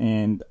Vegas,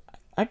 and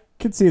I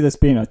could see this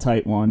being a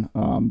tight one.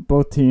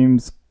 Both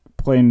teams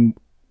playing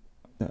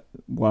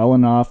well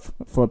enough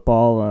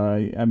football.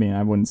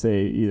 I wouldn't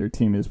say either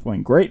team is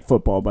playing great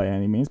football by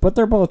any means, but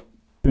they're both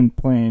been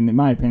playing, in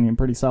my opinion,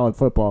 pretty solid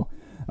football.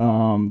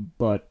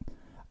 But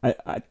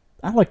I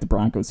like the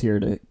Broncos here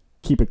to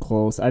keep it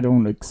close. I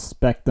don't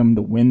expect them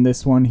to win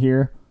this one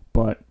here,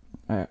 but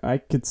I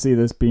could see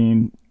this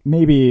being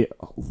maybe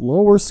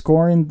lower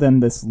scoring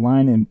than this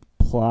line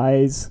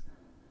implies.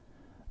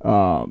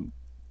 And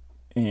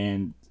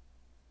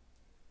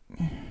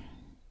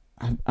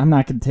I'm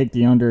not going to take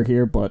the under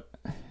here, but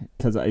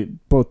because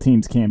both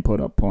teams can put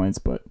up points,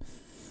 but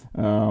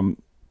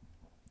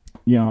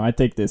I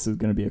think this is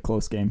going to be a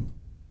close game.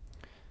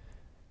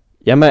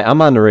 Yeah,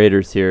 I'm on the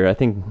Raiders here. I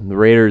think the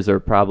Raiders are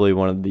probably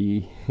one of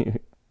the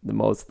the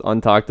most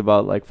untalked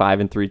about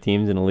 5-3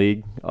 teams in the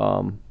league.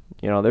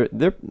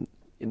 They're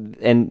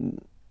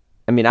and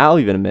I mean, I'll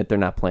even admit they're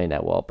not playing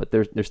that well, but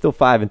they're still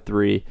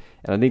 5-3,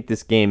 and I think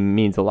this game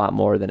means a lot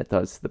more than it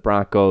does to the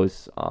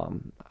Broncos.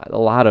 A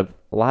lot of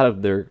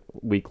their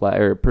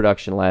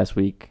production last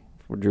week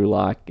for Drew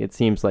Lock, it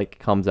seems like it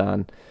comes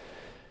on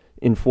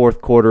in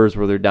fourth quarters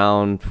where they're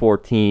down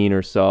 14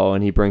 or so,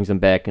 and he brings them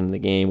back into the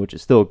game, which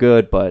is still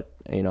good, but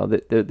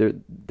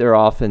they're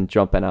often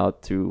jumping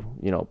out to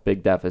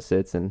big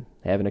deficits and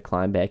having to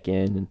climb back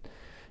in, and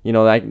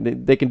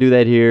they can do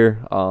that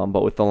here.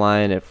 But with the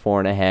line at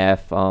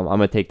 4.5, I'm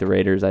gonna take the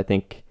Raiders. I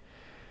think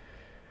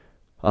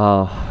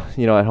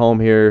At home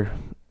here,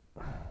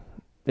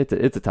 it's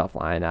a tough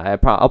line.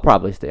 I'll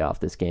probably stay off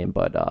this game,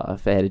 but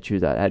if I had to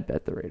choose, I'd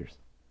bet the Raiders.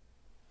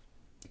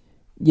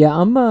 Yeah,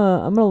 I'm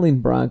gonna lean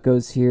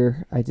Broncos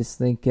here. I just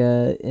think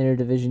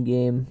interdivision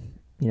game.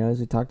 As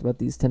we talked about,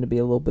 these tend to be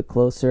a little bit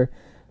closer.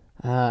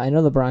 I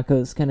know the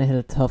Broncos kind of had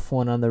a tough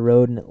one on the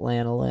road in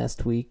Atlanta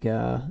last week,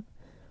 where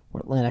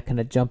Atlanta kind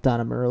of jumped on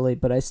them early,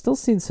 but I still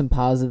seen some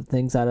positive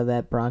things out of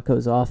that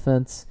Broncos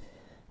offense.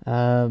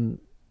 The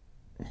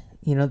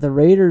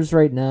Raiders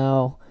right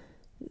now,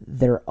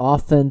 their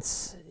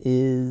offense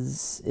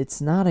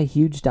it's not a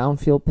huge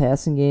downfield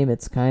passing game.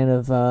 It's kind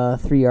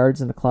of 3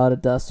 yards in a cloud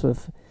of dust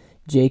with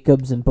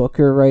Jacobs and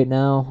Booker right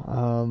now.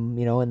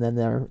 And then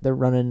they're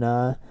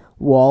running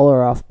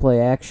Waller off play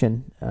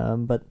action.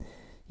 But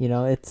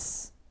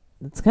it's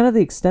kind of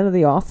the extent of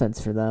the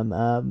offense for them.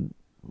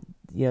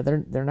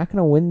 They're not going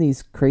to win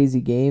these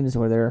crazy games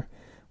where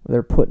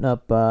they're putting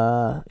up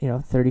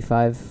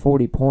 35,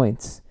 40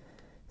 points.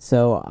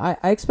 So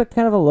I expect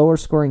kind of a lower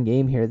scoring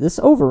game here. This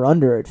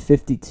over-under at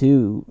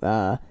 52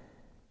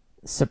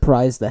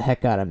 surprised the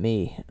heck out of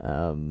me.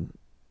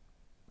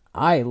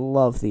 I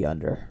love the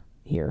under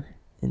here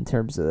in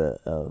terms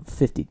of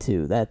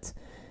 52. That's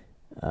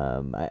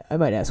I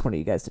might ask one of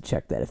you guys to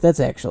check that if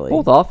that's actually.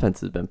 Both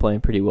offenses have been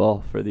playing pretty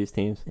well for these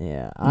teams.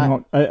 Yeah,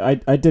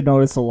 I did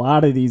notice a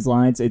lot of these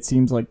lines. It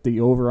seems like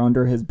the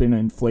over/under has been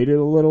inflated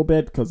a little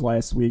bit because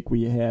last week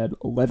we had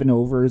 11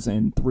 overs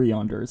and 3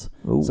 unders.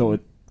 Ooh. So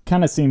it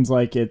kind of seems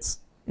like it's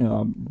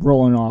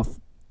rolling off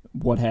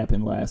what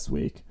happened last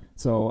week.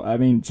 So I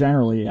mean,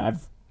 generally,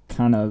 I've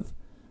kind of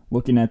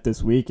looking at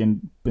this week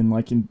and been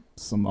liking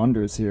some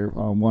unders here.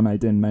 One I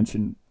didn't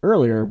mention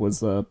earlier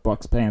was the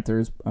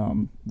Bucks-Panthers,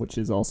 which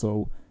is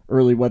also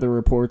early weather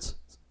reports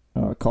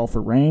call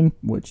for rain,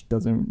 which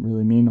doesn't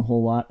really mean a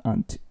whole lot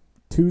on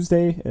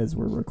Tuesday as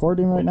we're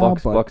recording right now.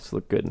 But Bucks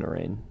look good in the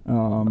rain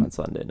on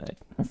Sunday night.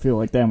 I feel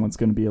like that one's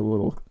going to be a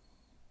little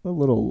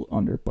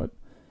under, but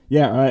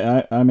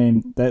yeah, I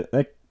mean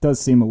that does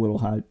seem a little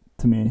high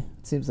to me.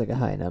 It seems like a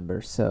high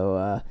number.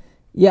 So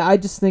yeah, I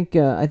just think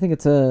I think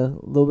it's a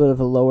little bit of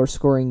a lower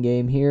scoring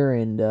game here,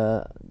 and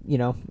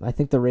I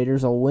think the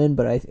Raiders will win,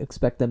 but I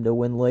expect them to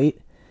win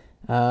late,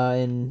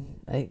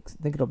 and I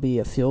think it'll be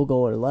a field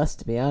goal or less,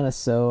 to be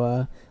honest.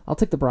 So I'll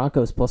take the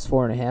Broncos plus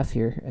 4.5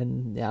 here,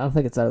 and I don't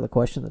think it's out of the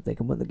question that they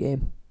can win the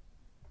game.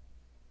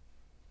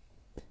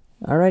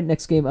 All right,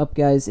 next game up,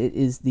 guys. It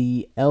is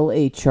the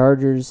L.A.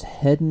 Chargers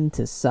heading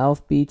to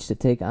South Beach to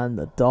take on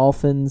the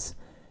Dolphins.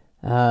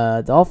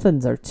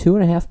 Dolphins are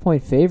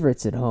 2.5-point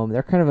favorites at home.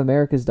 They're kind of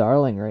America's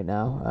darling right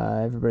now.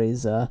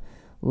 Everybody's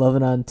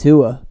loving on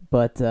Tua,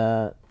 but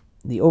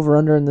the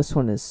over-under in this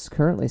one is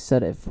currently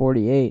set at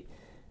 48.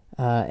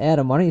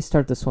 Adam, why don't you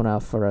start this one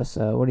out for us?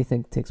 What do you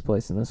think takes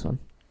place in this one?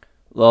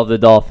 Love the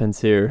Dolphins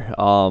here.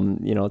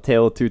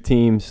 Tale of two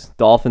teams.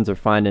 Dolphins are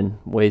finding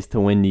ways to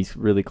win these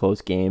really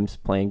close games,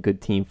 playing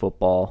good team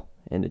football.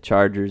 And the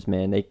Chargers,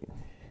 man,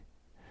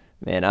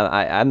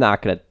 I'm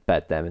not going to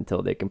bet them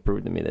until they can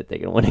prove to me that they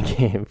can win a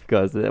game,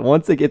 because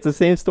once it's the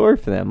same story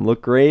for them.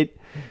 Look great,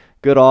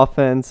 good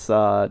offense.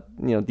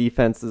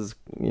 Defense is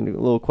a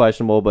little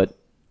questionable, but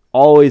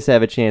always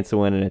have a chance of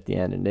winning at the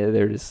end. And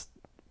they're just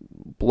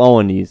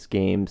blowing these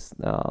games.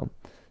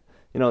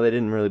 They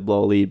didn't really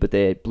blow a lead, but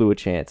they blew a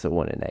chance of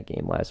winning that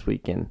game last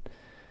week. And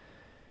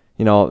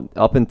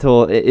up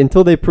until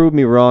they prove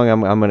me wrong,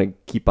 I'm going to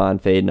keep on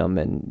fading them.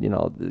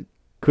 And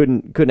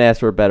couldn't ask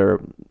for a better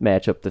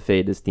matchup to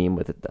fade this team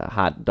with a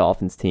hot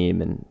Dolphins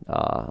team. And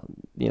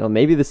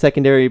maybe the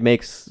secondary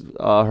makes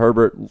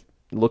Herbert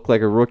look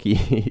like a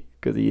rookie,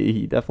 because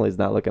he definitely is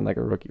not looking like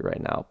a rookie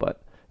right now.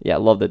 But yeah, I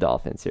love the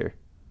Dolphins here.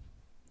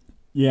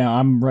 Yeah,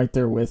 I'm right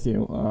there with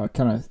you.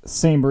 Kind of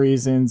same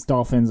reasons.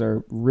 Dolphins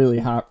are really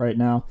hot right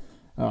now.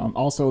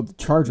 Also, the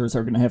Chargers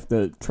are going to have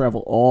to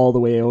travel all the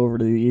way over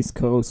to the East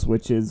Coast,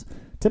 which is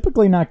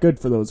typically not good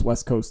for those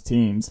West Coast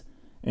teams.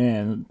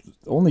 And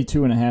only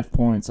 2.5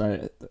 points.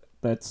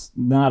 That's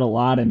not a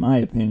lot in my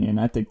opinion.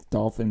 I think the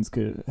Dolphins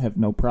could have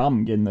no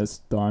problem getting this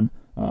done.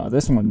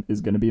 This one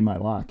is going to be my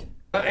lock.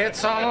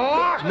 It's a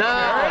lock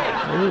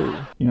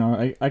now.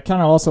 I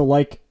kind of also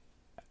like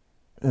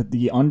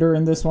the under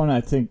in this one.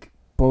 I think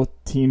both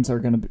teams are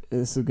going to.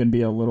 This is going to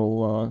be a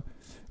little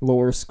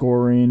lower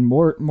scoring,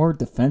 more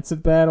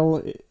defensive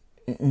battle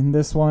in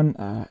this one.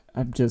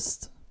 I'm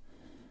just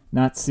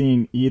not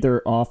seeing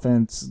either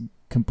offense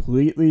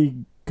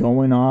completely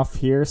going off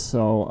here,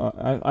 so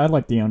I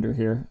like the under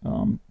here.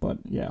 But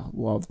yeah,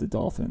 love the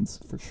Dolphins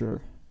for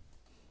sure.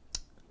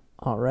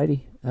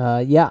 Alrighty.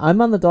 Yeah, I'm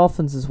on the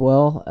Dolphins as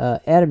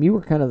well. Adam, you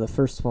were kind of the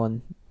first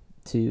one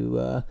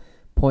to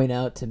point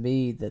out to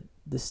me that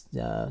this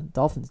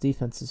Dolphins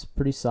defense is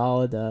pretty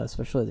solid,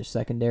 especially their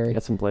secondary.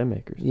 Got some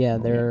playmakers. Yeah,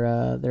 they're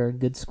a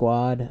good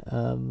squad.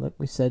 Like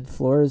we said,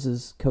 Flores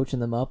is coaching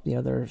them up.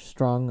 They're a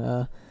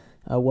strong,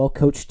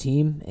 well-coached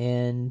team,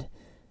 and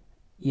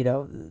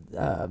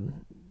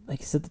like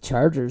I said, the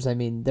Chargers. I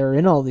mean, they're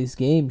in all these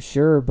games,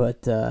 sure,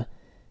 but they're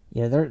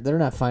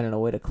not finding a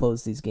way to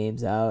close these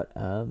games out.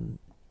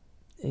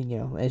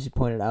 as you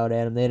pointed out,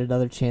 Adam, they had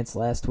another chance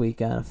last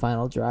week on a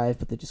final drive,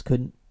 but they just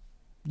couldn't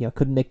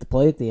make the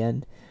play at the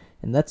end.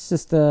 And that's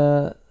just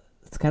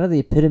it's kind of the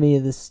epitome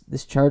of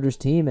this Chargers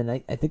team, and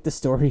I think the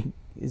story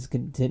is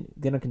going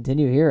to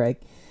continue here.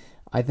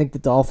 I think the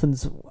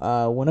Dolphins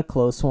win a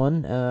close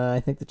one. I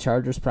think the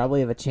Chargers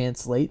probably have a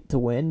chance late to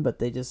win, but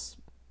they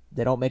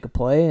don't make a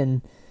play,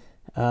 and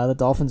the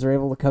Dolphins are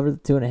able to cover the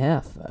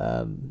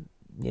 2.5.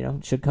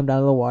 It should come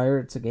down to the wire.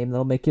 It's a game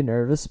that'll make you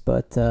nervous,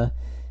 but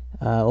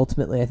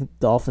ultimately I think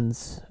the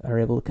Dolphins are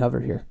able to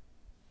cover here.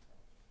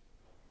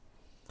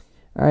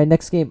 All right,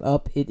 next game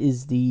up, it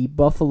is the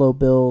Buffalo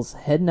Bills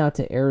heading out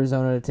to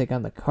Arizona to take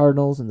on the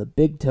Cardinals in the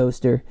Big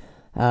Toaster.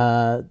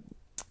 The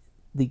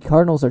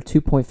Cardinals are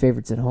 2-point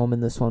favorites at home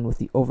in this one, with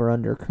the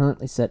over-under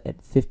currently set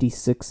at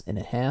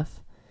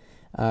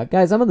 56.5.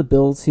 Guys, I'm on the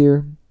Bills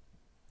here.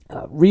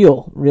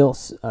 Real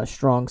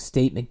strong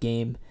statement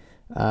game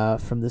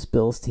from this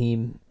Bills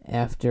team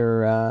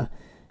after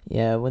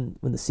when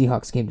the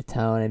Seahawks came to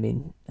town. I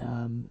mean,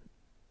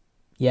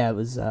 it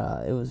was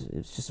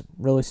just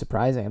really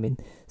surprising. I mean,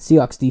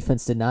 Seahawks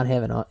defense did not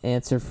have an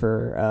answer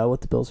for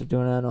what the Bills are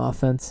doing on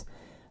offense.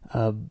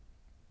 The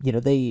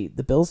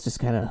Bills just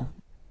kind of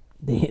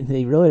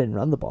they really didn't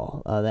run the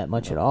ball that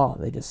much at all.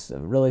 They just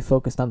really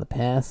focused on the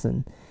pass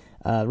and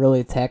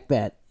really attacked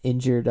that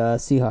injured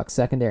Seahawks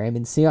secondary. I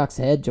mean, Seahawks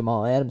had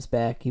Jamal Adams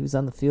back; he was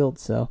on the field,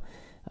 so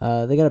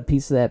they got a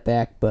piece of that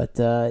back. But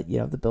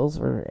the Bills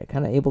were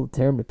kind of able to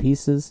tear them to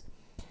pieces.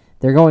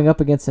 They're going up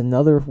against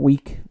another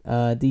weak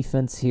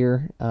defense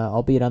here,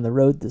 albeit on the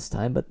road this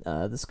time. But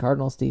this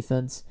Cardinals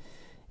defense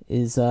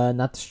is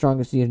not the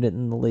strongest unit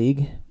in the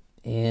league.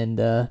 And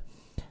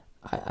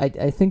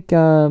I think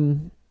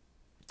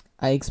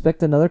I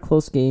expect another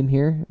close game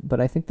here.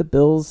 But I think the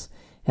Bills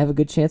have a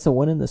good chance of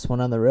winning this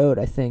one on the road.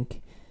 I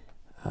think,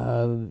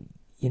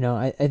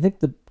 I think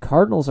the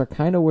Cardinals are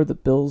kind of where the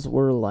Bills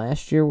were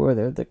last year, where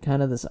they're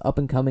kind of this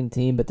up-and-coming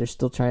team, but they're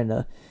still trying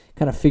to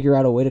kind of figure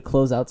out a way to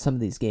close out some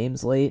of these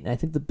games late. And I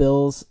think the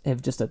Bills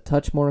have just a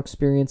touch more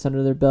experience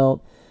under their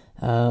belt.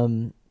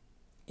 And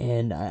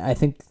I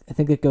think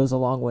it goes a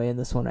long way in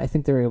this one. I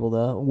think they're able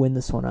to win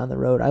this one on the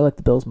road. I like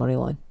the Bills' money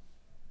line.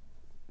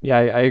 Yeah,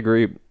 I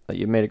agree.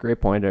 You made a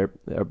great point there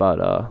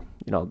about,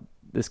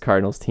 this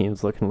Cardinals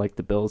team's looking like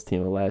the Bills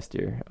team of last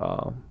year.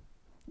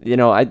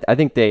 I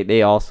think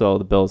they also,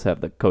 the Bills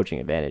have the coaching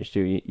advantage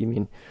too. You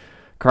mean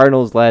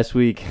Cardinals last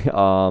week,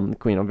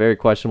 very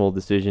questionable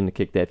decision to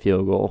kick that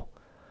field goal.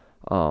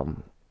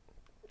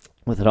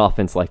 With an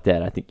offense like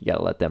that, I think you got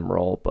to let them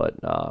roll.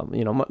 But,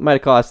 might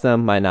have cost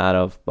them, might not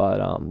have.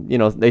 But,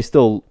 they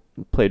still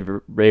played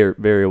very,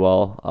 very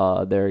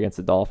well there against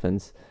the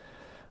Dolphins.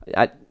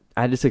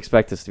 I just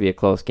expect this to be a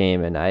close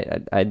game, and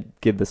I'd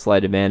give the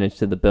slight advantage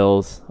to the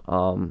Bills.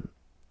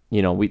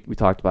 We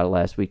talked about it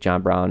last week.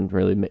 John Brown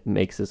really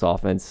makes this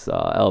offense,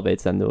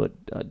 elevates them to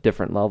a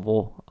different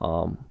level.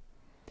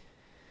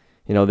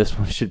 This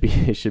one should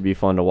be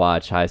fun to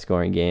watch, high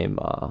scoring game.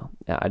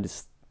 I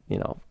just,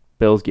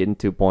 Bills getting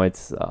 2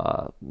 points,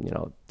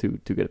 too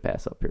good a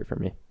pass up here for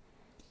me.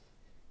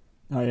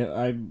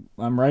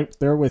 I'm right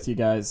there with you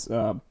guys.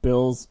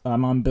 Bills.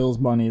 I'm on Bills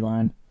money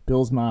line.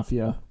 Bills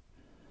Mafia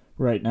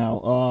right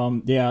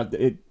now.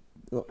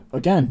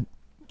 Again,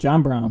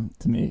 John Brown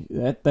to me.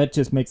 That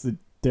just makes the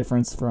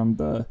difference from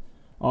the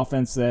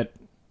offense that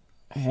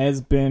has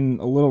been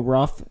a little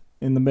rough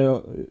in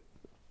the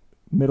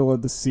middle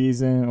of the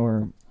season,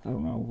 or I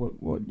don't know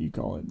what you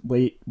call it,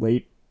 late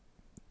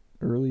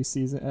early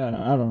season.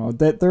 I don't know.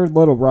 That they're a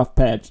little rough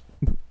patch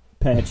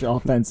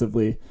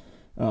offensively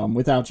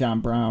without John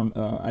Brown.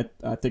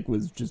 I think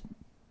was just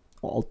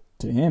all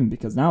to him,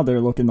 because now they're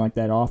looking like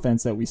that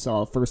offense that we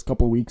saw the first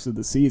couple of weeks of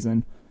the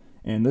season,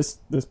 and this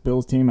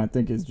Bills team I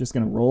think is just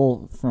going to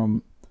roll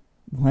from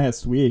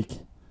last week.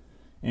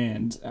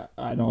 And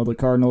I know the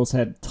Cardinals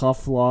had a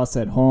tough loss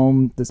at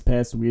home this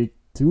past week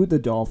to the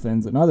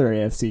Dolphins, another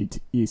AFC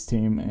East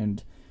team,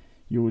 and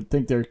you would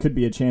think there could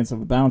be a chance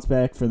of a bounce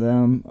back for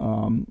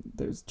them.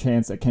 There's a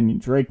chance that Kenyon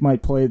Drake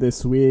might play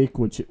this week,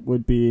 which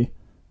would be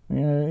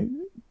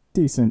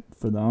decent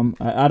for them.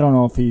 I don't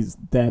know if he's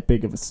that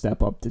big of a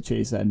step up to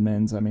Chase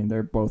Edmonds. I mean,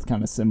 they're both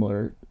kind of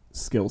similar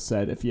skill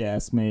set, if you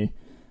ask me.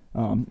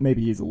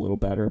 Maybe he's a little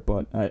better,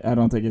 but I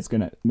don't think it's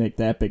going to make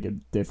that big a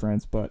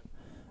difference. But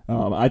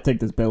I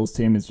think this Bills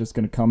team is just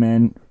going to come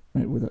in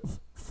with a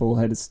full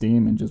head of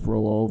steam and just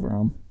roll over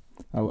them.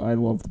 I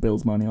love the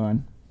Bills money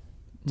line.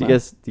 Do you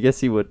guys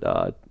see what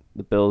the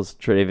Bills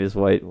Tre'Davious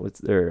White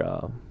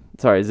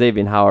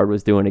Xavier Howard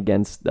was doing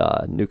against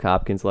Nuke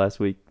Hopkins last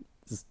week?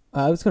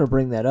 I was going to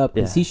bring that up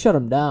because he shut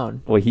him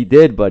down. Well, he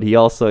did, but he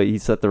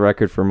set the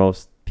record for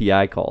most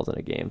PI calls in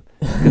a game.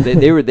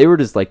 they were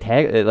just like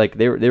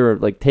they were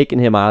like taking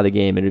him out of the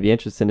game, and it'd be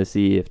interesting to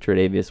see if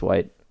Tre'Davious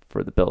White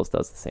for the Bills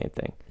does the same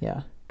thing.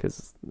 Yeah,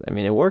 because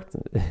it worked.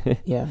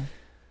 yeah.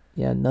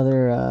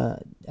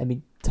 Another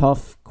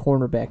tough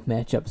cornerback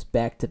matchups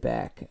back to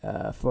back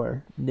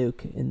for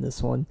Nuke in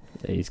this one.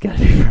 Yeah, he's got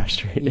to be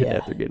frustrated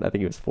after getting. I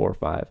think it was 4 or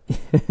 5,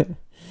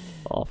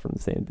 all from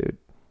the same dude.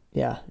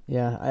 Yeah.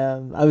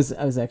 I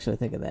was actually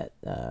thinking that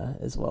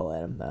as well,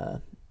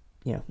 Adam.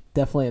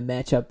 Definitely a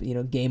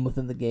matchup. Game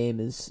within the game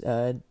is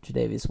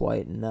Tre'Davious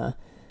White and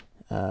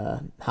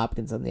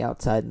Hopkins on the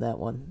outside in that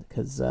one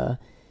because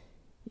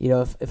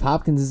if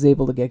Hopkins is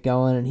able to get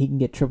going and he can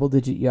get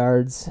triple-digit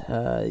yards,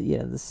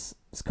 this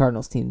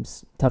Cardinals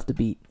team's tough to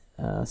beat.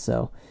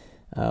 So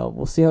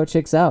we'll see how it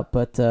shakes out.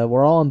 But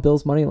we're all on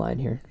Bills' money line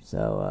here,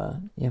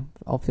 so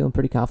all feeling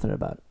pretty confident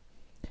about it.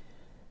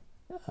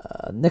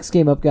 Next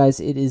game up, guys,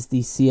 it is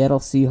the Seattle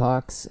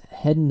Seahawks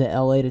heading to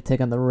LA to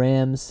take on the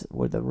Rams,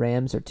 where the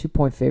Rams are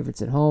 2-point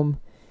favorites at home.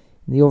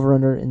 And the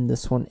over-under in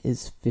this one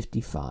is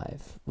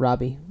 55.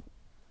 Robbie,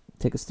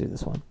 take us through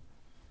this one.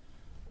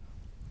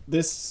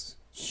 This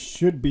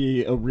should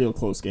be a real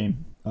close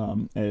game,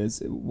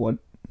 as what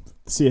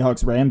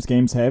Seahawks-Rams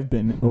games have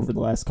been over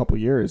the last couple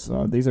of years.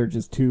 These are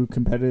just two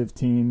competitive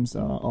teams,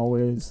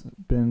 always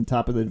been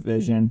top of the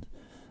division.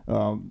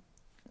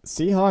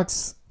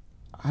 Seahawks,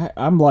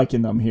 I'm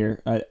liking them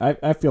here.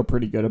 I feel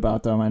pretty good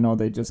about them. I know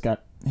they just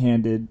got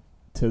handed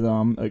to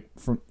them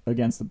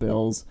against the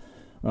Bills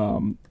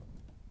out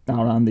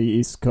on the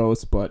East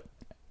Coast, but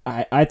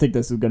I think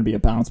this is going to be a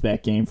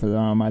bounce-back game for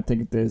them. I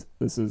think this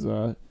is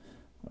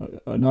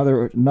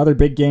another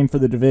big game for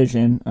the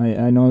division.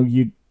 I know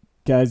you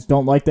guys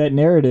don't like that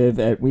narrative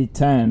at Week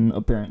 10,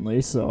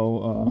 apparently,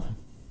 so...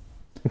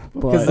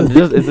 But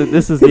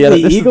this is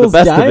the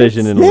best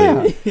division in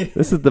the league.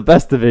 This is the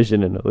best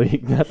division in the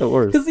league, not the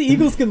worst. Because the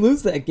Eagles can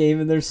lose that game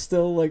and they're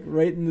still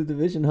right in the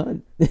division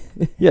hunt.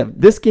 Yeah,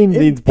 this game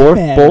means both.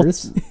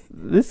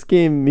 This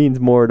game means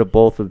more to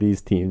both of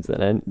these teams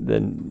than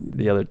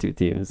the other two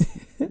teams,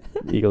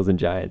 Eagles and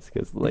Giants,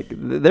 because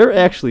they're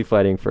actually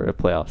fighting for a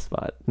playoff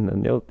spot, and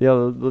then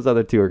those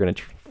other two are going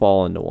to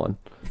fall into one.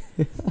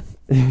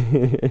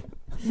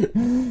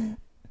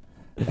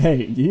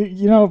 Hey,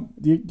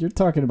 you're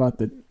talking about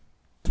the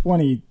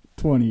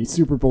 2020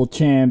 Super Bowl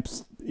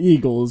champs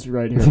Eagles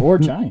right here, or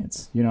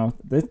Giants.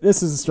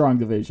 This is a strong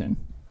division.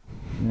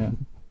 Yeah.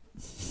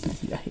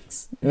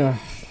 Yikes.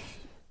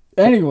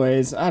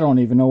 Anyways, I don't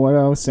even know what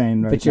I was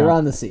saying right now. But you're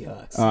on the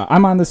Seahawks.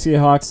 I'm on the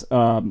Seahawks.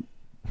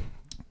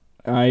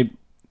 I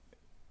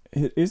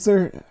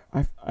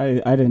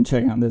didn't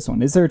check on this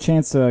one. Is there a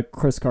chance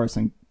Chris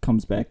Carson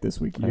comes back this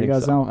week? You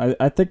guys know?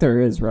 I think there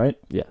is, right?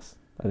 Yes.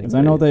 Because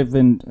I know they've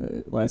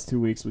been last 2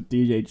 weeks with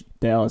DJ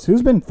Dallas,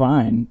 who's been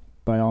fine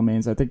by all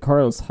means. I think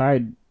Carlos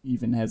Hyde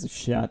even has a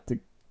shot to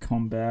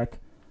come back,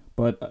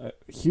 but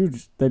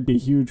that'd be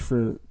huge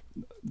for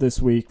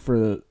this week for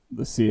the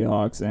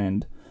Seahawks.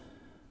 And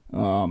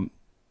I'm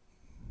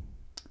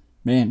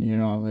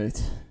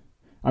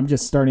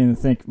just starting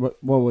to think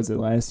what was it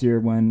last year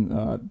when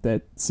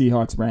that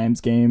Seahawks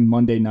Rams game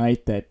Monday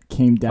night that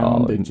came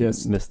down to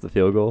just missed the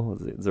field goal?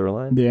 Was it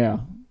Zerline? Yeah,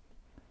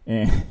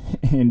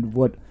 and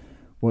what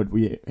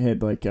we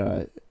had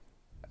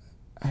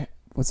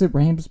was it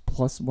Rams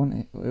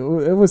 +1?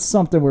 It was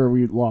something where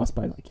we lost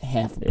by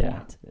half a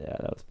point. Yeah,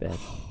 that was bad.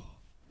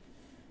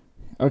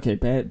 Okay,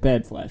 bad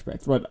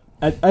flashbacks, but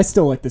I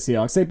still like the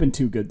Seahawks. They've been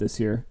too good this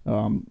year.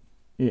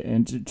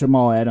 And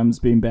Jamal Adams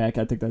being back,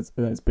 I think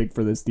that's big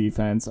for this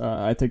defense.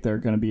 I think they're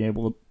going to be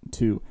able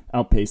to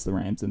outpace the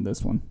Rams in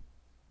this one.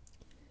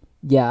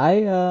 Yeah,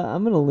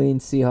 I'm going to lean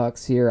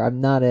Seahawks here. I'm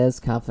not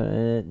as confident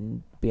in it,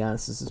 and to be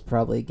honest, this is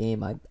probably a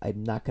game I'm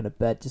not going to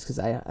bet just because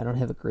I don't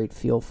have a great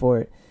feel for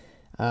it.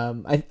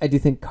 I do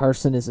think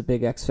Carson is a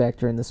big X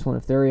factor in this one.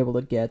 If they're able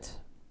to get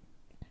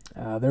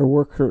their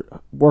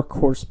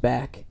workhorse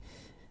back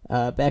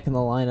in the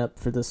lineup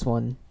for this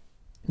one,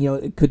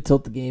 it could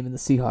tilt the game in the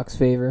Seahawks'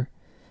 favor.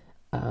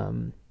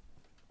 The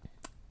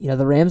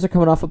Rams are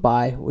coming off a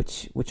bye,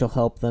 which will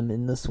help them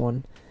in this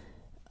one.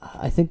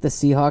 I think the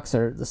Seahawks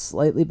are the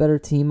slightly better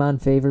team on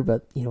favor,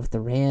 but with the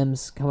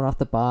Rams coming off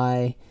the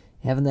bye,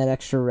 having that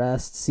extra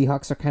rest,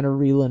 Seahawks are kind of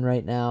reeling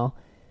right now.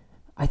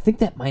 I think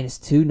that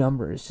 -2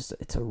 number is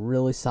it's a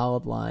really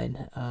solid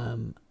line.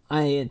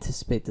 I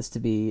anticipate this to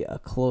be a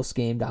close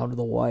game down to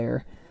the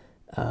wire.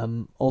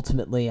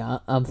 Ultimately,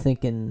 I'm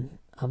thinking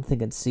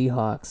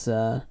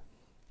Seahawks.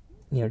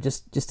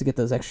 Just to get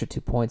those extra 2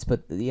 points.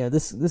 But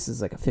this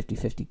is like a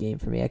 50-50 game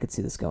for me. I could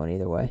see this going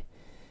either way.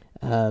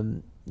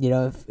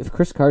 If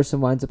Chris Carson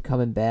winds up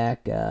coming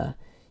back,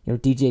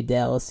 DJ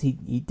Dallas, he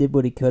did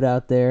what he could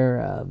out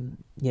there.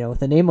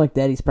 With a name like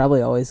that, he's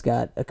probably always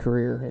got a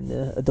career in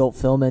the adult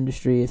film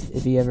industry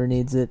if he ever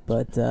needs it.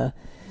 But I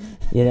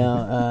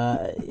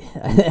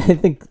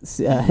think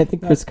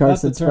Chris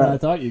Carson's. That's the turn I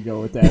thought you'd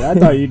go with that. I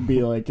thought you'd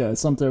be like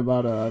something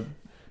about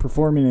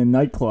performing in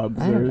nightclubs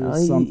or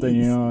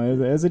something,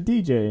 as a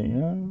DJ.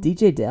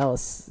 DJ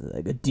Dallas,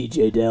 like a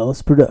DJ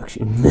Dallas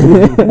production.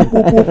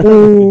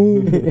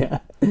 Yeah.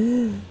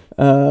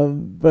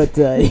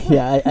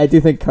 I do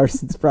think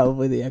Carson's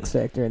probably the X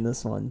factor in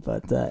this one.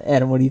 But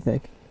Adam, what do you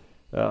think?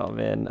 Oh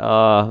man,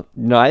 I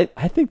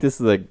think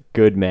this is a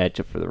good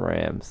matchup for the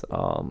Rams.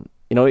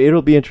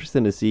 It'll be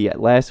interesting to see.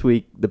 Last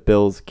week, the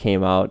Bills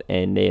came out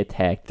and they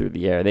attacked through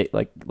the air. They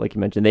like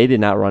you mentioned, they did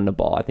not run the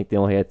ball. I think they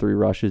only had 3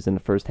 rushes in the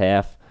first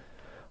half.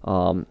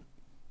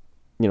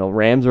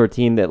 Rams are a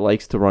team that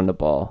likes to run the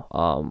ball.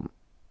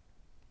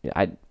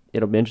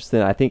 It'll be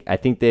interesting. I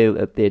think they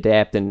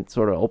adapt and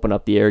sort of open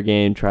up the air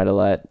game, try to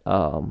let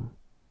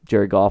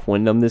Jared Goff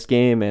win them this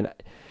game. And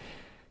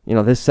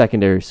this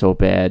secondary is so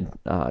bad.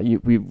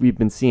 We've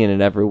been seeing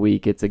it every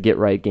week. It's a get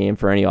right game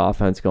for any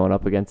offense going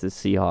up against this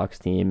Seahawks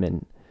team.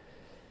 And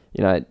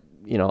I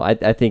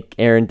think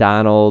Aaron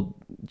Donald,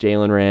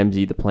 Jalen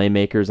Ramsey, the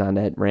playmakers on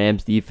that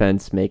Rams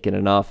defense make it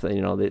enough.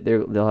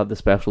 They'll have the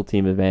special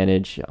team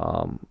advantage.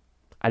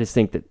 I just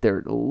think that they're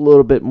a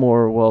little bit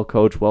more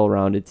well-coached,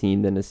 well-rounded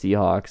team than the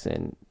Seahawks,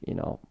 and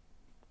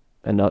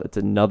it's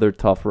another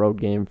tough road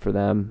game for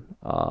them.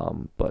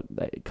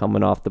 But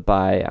coming off the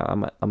bye,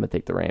 I'm gonna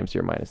take the Rams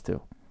here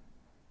 -2.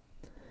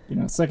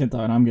 Second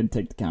thought, I'm gonna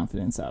take the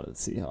confidence out of the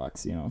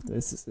Seahawks.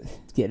 This is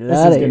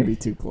gonna be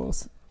too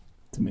close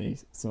to me,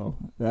 so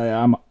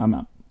I'm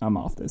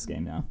off this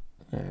game now.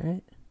 All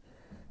right.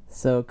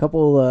 So a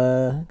couple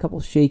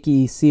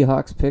shaky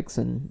Seahawks picks,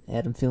 and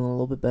Adam feeling a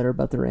little bit better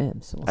about the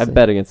Rams. So I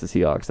bet against the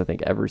Seahawks, I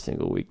think, every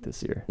single week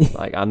this year.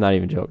 I'm not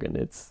even joking.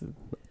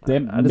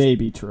 That may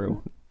be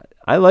true.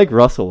 I like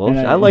Russell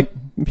Wilson. I like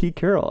Pete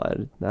Carroll. I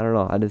don't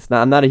know.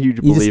 I'm not a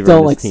huge believer in this team. You just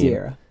don't like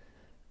Sierra.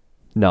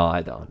 No,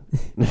 I don't.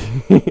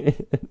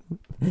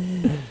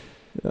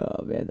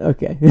 Oh man.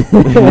 Okay.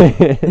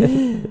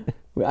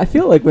 I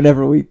feel like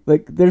whenever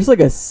there's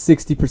like a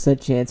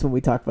 60% chance when we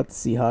talk about the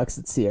Seahawks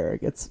that Sierra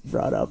gets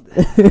brought up.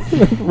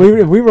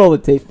 we roll the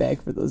tape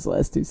back for those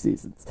last 2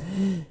 seasons.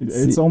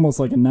 It's almost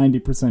like a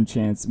 90%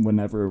 chance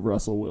whenever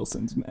Russell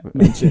Wilson's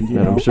mentioned.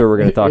 I'm sure we're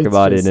going to talk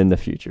about it in the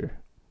future.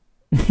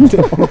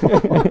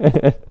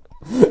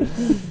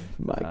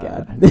 My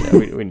God.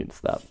 We need to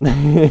stop.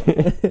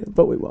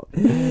 But we won't.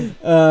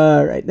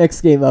 All right,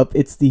 next game up,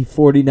 it's the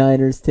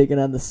 49ers taking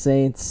on the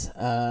Saints.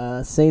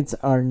 Saints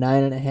are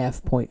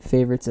 9.5-point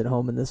favorites at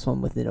home in this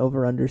one with an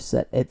over-under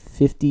set at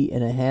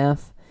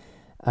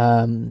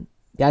 50.5.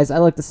 Guys, I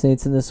like the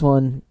Saints in this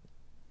one.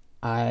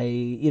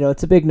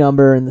 It's a big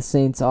number, and the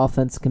Saints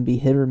offense can be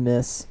hit or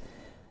miss.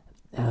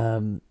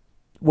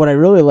 What I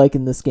really like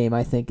in this game,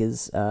 I think,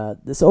 is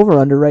this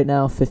over-under right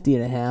now,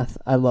 50.5.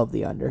 I love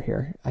the under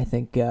here. I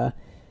think, with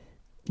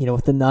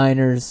the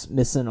Niners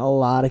missing a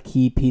lot of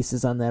key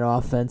pieces on that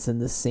offense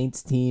and the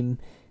Saints team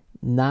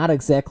not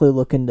exactly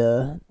looking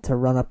to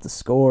run up the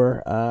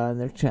score,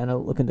 they're trying to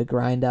looking to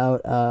grind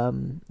out,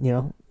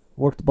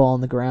 work the ball on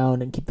the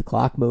ground and keep the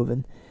clock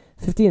moving.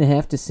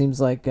 50.5 just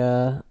seems like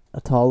a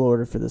tall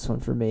order for this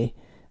one for me.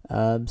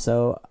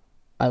 So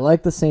I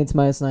like the Saints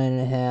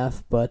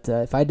 -9.5, but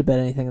if I had to bet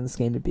anything in this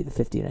game, it'd be the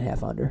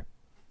 50.5 under.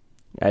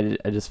 I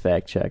just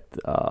fact checked.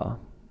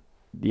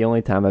 The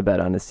only time I bet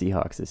on the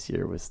Seahawks this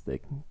year was the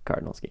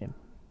Cardinals game,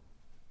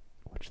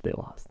 which they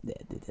lost. Yeah,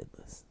 they did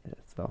lose. Yeah,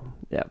 so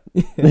yeah,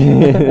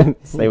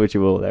 say what you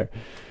will there.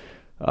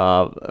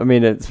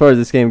 As far as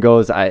this game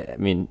goes,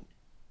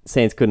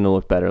 Saints couldn't have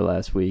looked better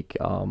last week.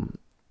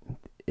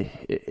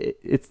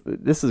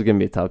 This is going to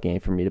be a tough game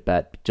for me to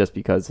bet just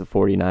because the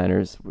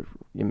 49ers,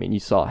 you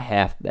saw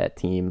half that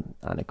team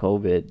on a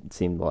COVID, it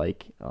seemed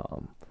like.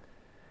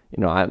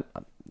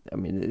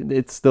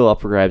 It's still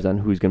up for grabs on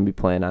who's going to be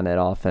playing on that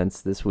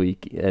offense this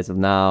week as of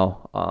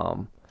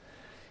now.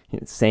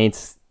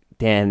 Saints,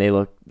 they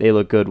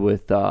look good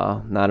with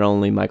not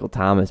only Michael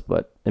Thomas,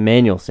 but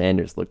Emmanuel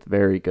Sanders looked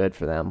very good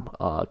for them,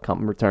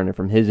 returning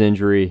from his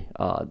injury.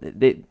 I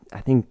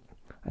think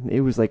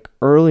it was like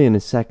early in the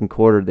second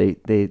quarter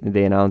they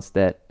announced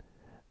that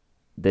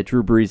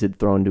Drew Brees had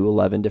thrown to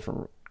 11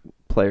 different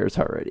players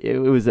already. It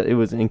was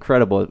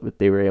incredible what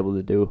they were able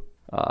to do.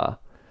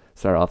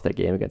 Start off that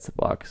game against the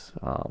Bucs.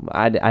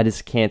 I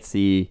just can't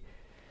see.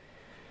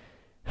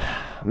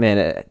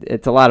 Man,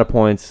 it's a lot of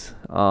points.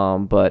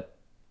 But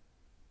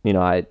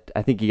I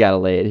think you got to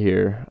lay it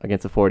here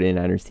against the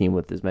 49ers team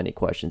with as many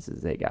questions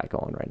as they got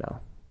going right now.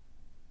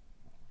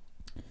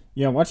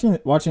 Yeah,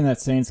 watching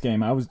that Saints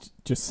game, I was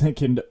just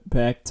thinking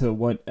back to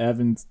what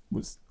Evans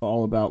was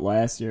all about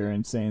last year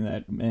and saying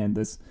that, man,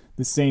 this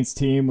Saints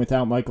team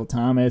without Michael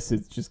Thomas,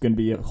 it's just going to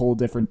be a whole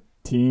different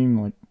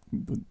team. Like,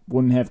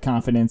 wouldn't have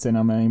confidence in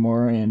them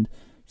anymore. And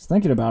just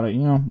thinking about it,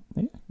 you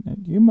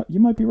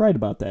might be right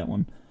about that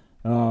one.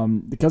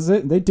 Because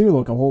they do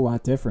look a whole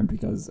lot different.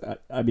 Because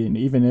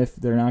even if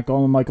they're not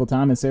going with Michael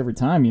Thomas every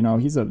time,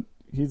 he's a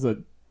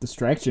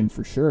distraction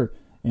for sure.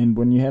 And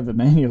when you have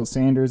Emmanuel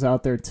Sanders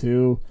out there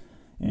too,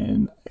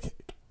 and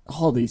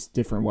all these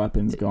different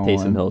weapons going,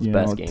 Taysom Hill's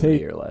best game of the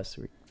year last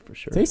week for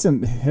sure.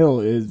 Taysom Hill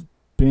has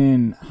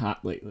been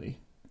hot lately.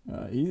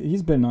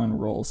 He's been on a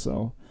roll.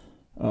 So,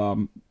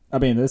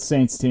 this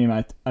Saints team,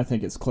 I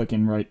think it's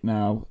clicking right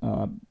now.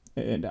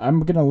 And I'm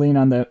gonna lean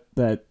on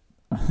that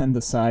on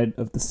the side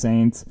of the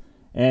Saints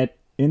in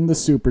the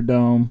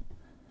Superdome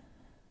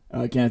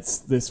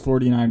against this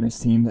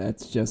 49ers team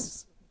that's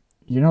just,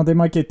 they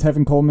might get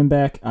Tevin Coleman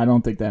back. I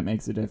don't think that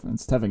makes a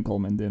difference. Tevin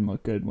Coleman didn't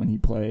look good when he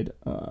played.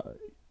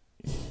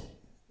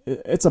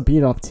 It's a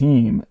beat-up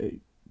team.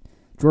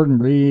 Jordan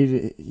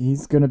Reed,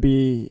 he's going to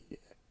be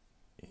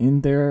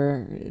in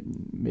there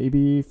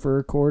maybe for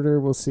a quarter.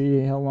 We'll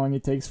see how long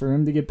it takes for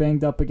him to get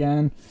banged up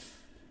again.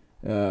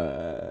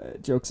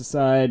 Jokes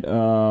aside,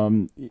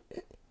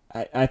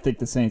 I think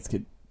the Saints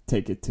could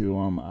take it to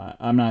them.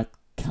 I'm not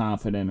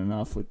confident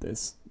enough with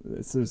this.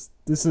 This is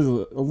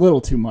a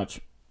little too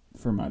much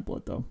for my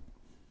blood, though.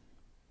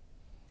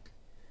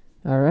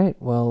 All right.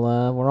 Well,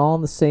 we're all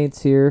on the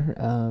Saints here.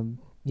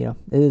 It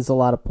is a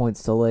lot of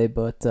points to lay,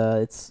 but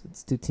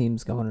it's two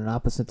teams going in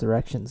opposite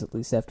directions, at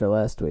least after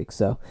last week.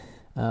 So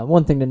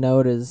one thing to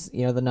note is,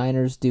 the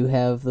Niners do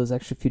have those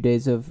extra few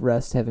days of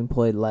rest, having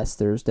played last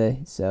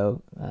Thursday.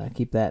 So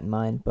keep that in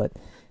mind. But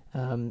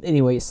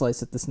anyway you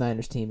slice it, this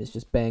Niners team is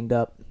just banged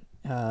up.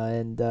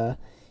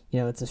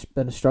 It's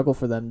been a struggle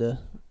for them to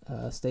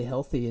stay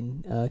healthy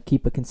and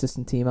keep a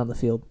consistent team on the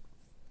field.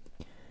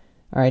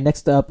 All right,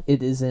 next up,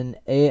 it is an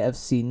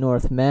AFC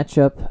North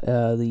matchup.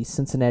 The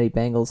Cincinnati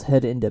Bengals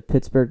head into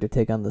Pittsburgh to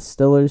take on the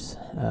Steelers.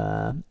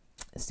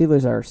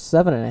 Steelers are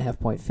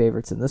 7.5-point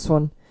favorites in this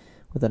one,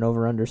 with an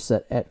over/under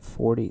set at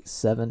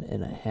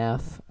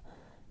 47.5.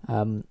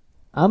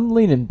 I'm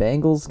leaning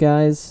Bengals,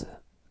 guys.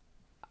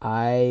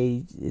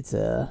 It's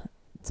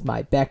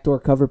my backdoor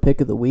cover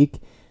pick of the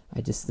week.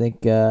 I just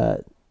think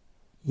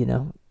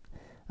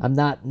I'm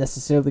not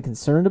necessarily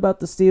concerned about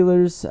the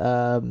Steelers.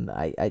 I'm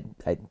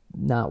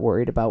not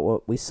worried about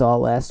what we saw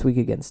last week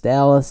against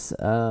Dallas.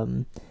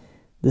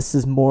 This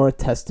is more a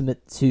testament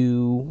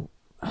to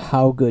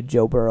how good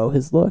Joe Burrow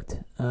has looked.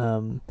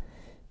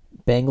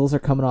 Bengals are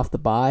coming off the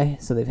bye,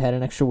 so they've had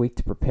an extra week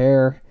to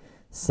prepare.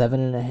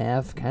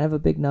 7.5, kind of a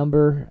big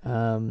number.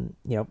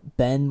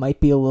 Ben might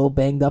be a little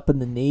banged up in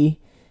the knee.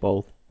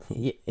 Both.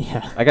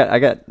 Yeah. I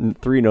got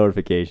 3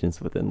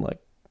 notifications within like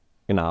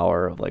an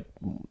hour of like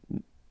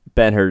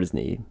Ben hurt his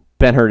knee.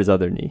 Ben hurt his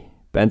other knee.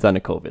 Ben's on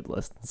the COVID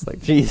list. It's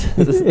like,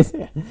 Jesus.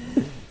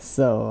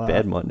 So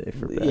bad Monday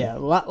for Ben. Yeah, a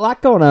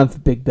lot going on for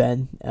Big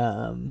Ben.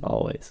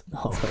 Always.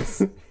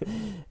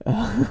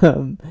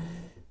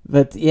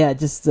 But yeah,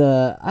 just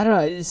I don't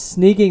know, just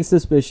sneaking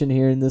suspicion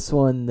here in this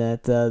one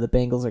that the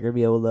Bengals are going to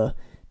be able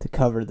to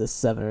cover this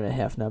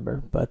 7.5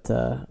 number. But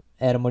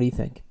Adam, what do you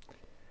think?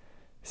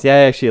 See, I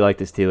actually like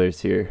the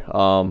Steelers here.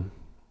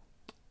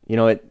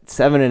 At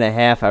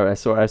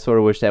 7.5, I sort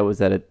of wish that was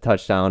at a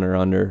touchdown or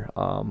under.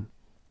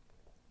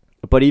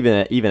 But even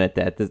at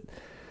that,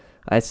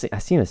 I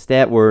seen a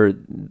stat where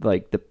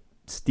like the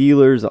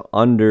Steelers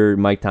under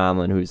Mike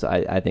Tomlin, who's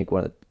I think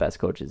one of the best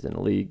coaches in the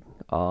league,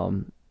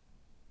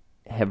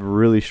 have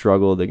really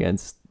struggled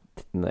against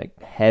like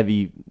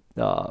heavy,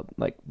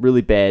 like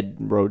really bad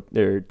road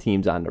their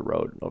teams on the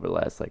road over the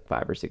last like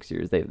 5 or 6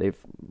 years. They've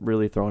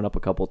really thrown up a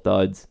couple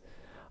duds.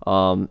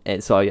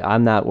 And so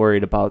I'm not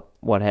worried about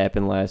what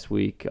happened last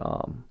week.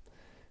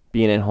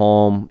 Being at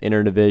home,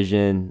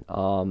 interdivision,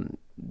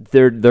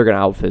 they're gonna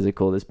out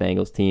physical this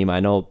Bengals team. I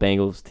know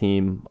Bengals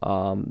team.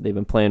 They've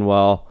been playing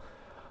well.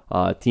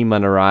 Team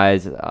on the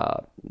rise.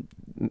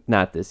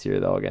 Not this year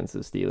though against the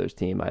Steelers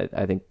team.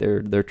 I think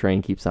their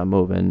train keeps on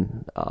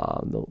moving.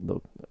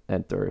 They'll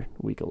enter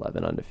week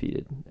 11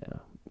 undefeated.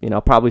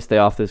 Probably stay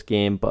off this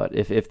game, but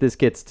if this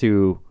gets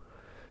to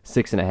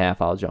 6.5,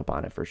 I'll jump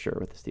on it for sure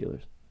with the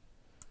Steelers.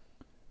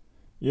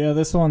 Yeah,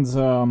 this one's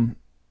I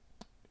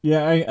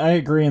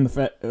agree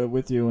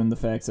with you in the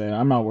fact that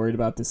I'm not worried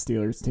about the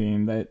Steelers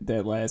team.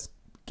 That last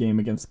game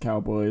against the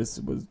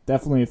Cowboys was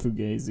definitely a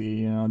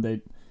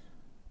fugazi.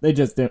 They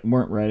just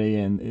weren't ready,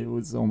 and it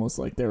was almost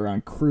like they were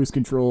on cruise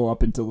control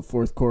up until the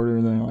fourth quarter,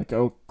 and then they're like,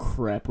 "Oh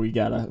crap, we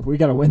gotta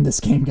win this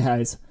game,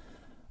 guys,"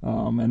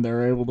 and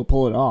they're able to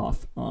pull it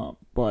off.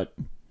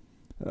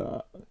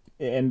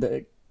 And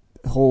the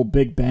whole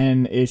Big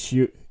Ben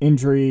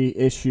injury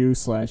issue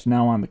 /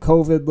 now on the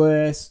COVID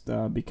list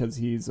because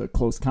he's a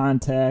close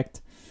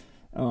contact.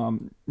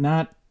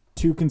 Not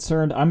too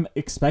concerned. I'm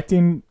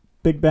expecting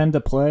Big Ben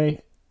to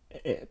play,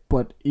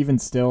 but even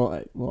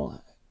still,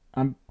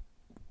 I'm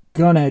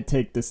gonna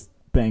take this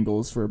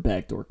Bengals for a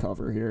backdoor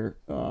cover here.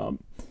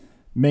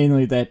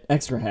 Mainly that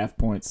extra half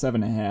point,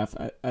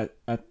 7.5.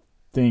 I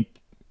think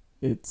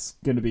it's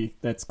gonna be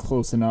that's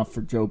close enough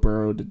for Joe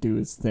Burrow to do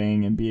his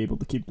thing and be able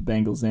to keep the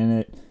Bengals in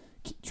it.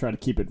 Try to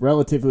keep it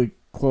relatively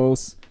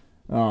close.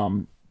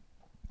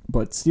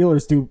 But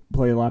Steelers do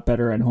play a lot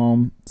better at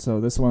home, so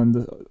this one's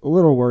a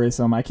little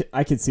worrisome. I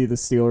could see the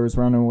Steelers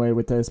running away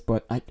with this,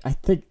 but I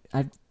think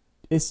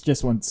it's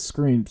just one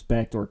screams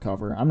backdoor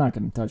cover. I'm not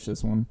going to touch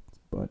this one,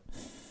 but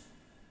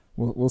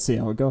we'll see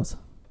how it goes.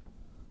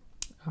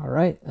 All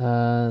right,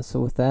 so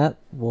with that,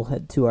 we'll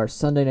head to our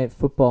Sunday Night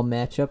Football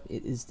matchup.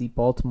 It is the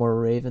Baltimore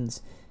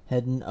Ravens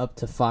heading up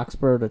to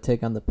Foxborough to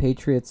take on the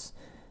Patriots.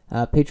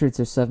 Patriots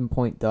are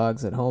 7-point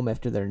dogs at home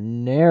after their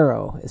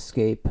narrow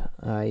escape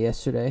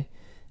yesterday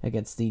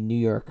against the New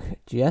York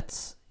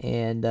Jets.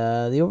 And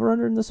the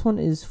over-under in this one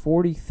is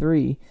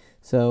 43.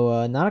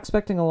 So not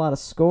expecting a lot of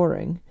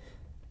scoring.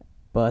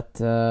 But,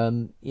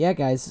 yeah,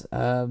 guys,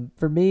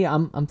 for me,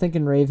 I'm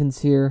thinking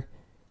Ravens here.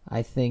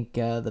 I think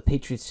the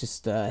Patriots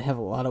just have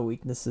a lot of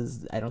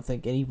weaknesses. I don't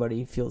think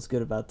anybody feels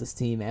good about this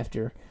team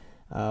after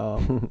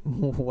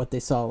what they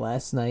saw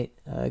last night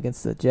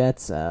against the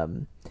Jets.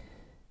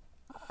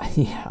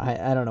 Yeah,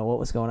 I don't know what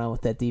was going on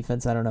with that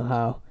defense. I don't know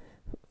how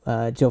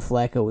Joe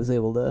Flacco was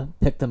able to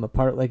pick them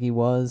apart like he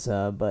was.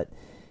 But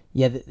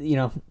yeah,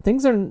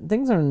 things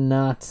are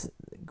not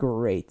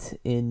great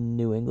in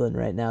New England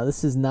right now.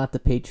 This is not the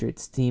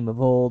Patriots team of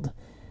old.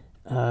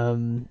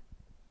 If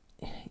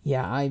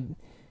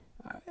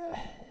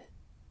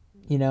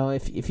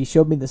you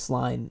showed me this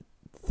line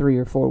 3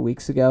 or 4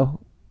 weeks ago,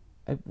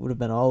 I would have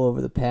been all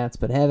over the Pats.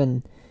 But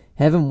having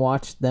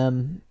watched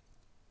them,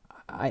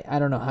 I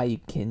don't know how you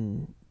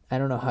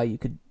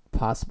could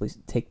possibly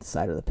take the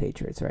side of the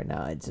Patriots right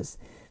now.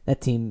 That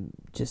team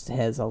just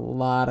has a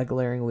lot of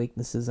glaring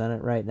weaknesses on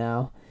it right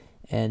now.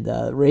 And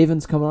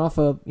Ravens coming off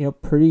a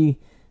pretty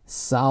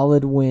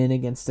solid win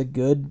against a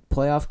good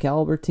playoff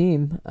caliber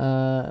team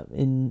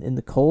in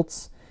the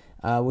Colts,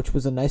 which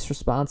was a nice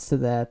response to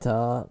that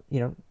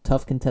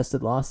tough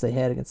contested loss they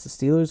had against the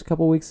Steelers a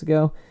couple weeks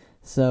ago.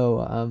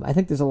 So I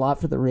think there's a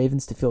lot for the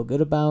Ravens to feel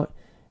good about,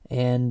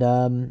 and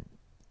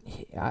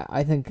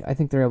I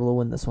think they're able to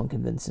win this one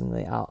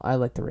convincingly. I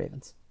like the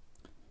Ravens.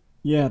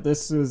 Yeah,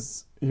 this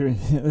is a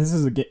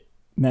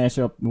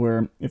matchup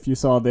where if you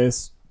saw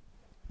this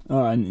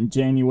in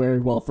January,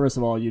 well, first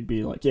of all, you'd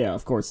be like, yeah,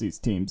 of course these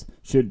teams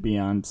should be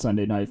on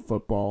Sunday Night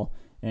Football,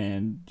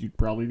 and you'd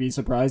probably be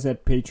surprised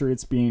at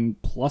Patriots being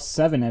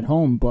 +7 at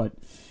home, but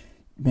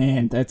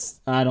man,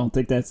 I don't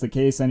think that's the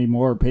case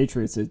anymore.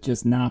 Patriots have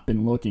just not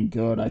been looking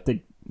good. I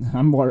think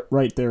I'm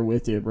right there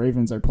with you.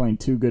 Ravens are playing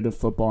too good of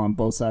football on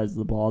both sides of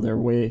the ball. They're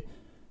way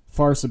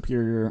far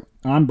superior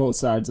on both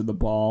sides of the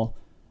ball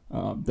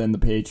than the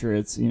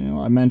Patriots.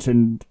 I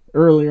mentioned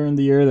earlier in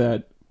the year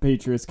that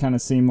Patriots kind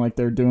of seem like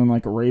they're doing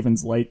like a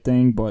Ravens light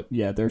thing, but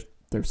yeah,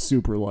 they're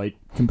super light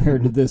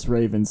compared to this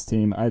Ravens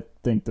team. I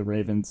think the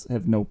Ravens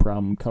have no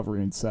problem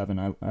covering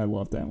 7. I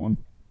love that one.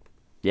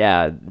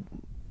 Yeah,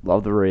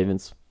 love the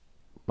Ravens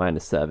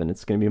 -7.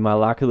 It's going to be my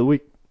lock of the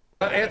week.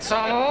 It's a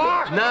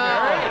lock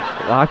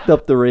now. Locked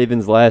up the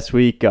Ravens last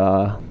week.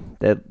 That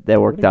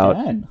worked out.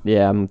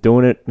 Yeah, I'm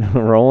doing it,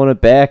 rolling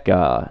it back.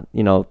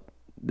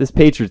 This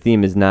Patriot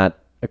team is not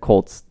the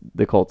Colts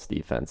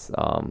defense.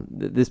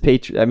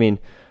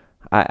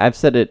 I've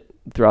said it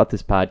throughout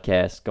this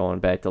podcast going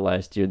back to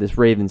last year. This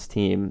Ravens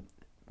team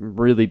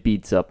really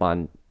beats up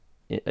on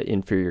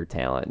inferior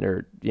talent,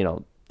 or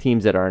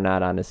teams that are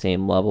not on the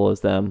same level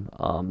as them.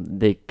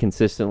 They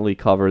consistently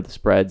cover the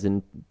spreads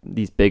in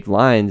these big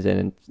lines,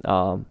 and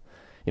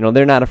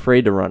they're not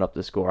afraid to run up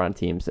the score on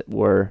teams that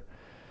were,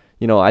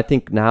 I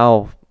think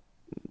now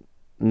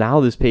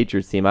this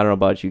Patriots team, I don't know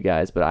about you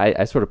guys, but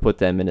I sort of put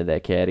them into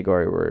that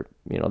category where,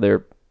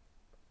 they're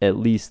at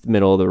least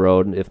middle of the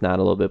road, if not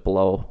a little bit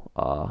below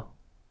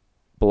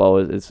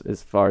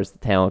as far as the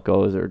talent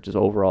goes, or just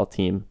overall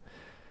team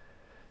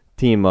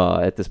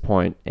at this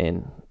point.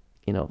 And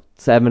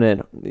 7,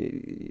 and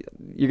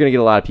you're going to get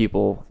a lot of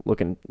people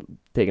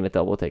taking a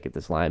double take at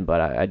this line,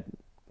 but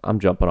I'm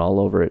jumping all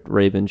over it.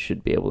 Ravens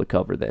should be able to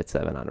cover that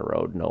 7 on the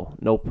road.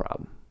 No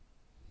problem.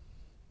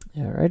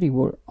 Alrighty,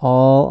 we're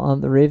all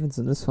on the Ravens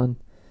in this one.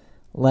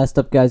 Last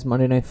up, guys,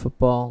 Monday Night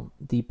Football.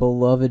 The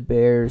beloved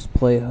Bears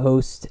play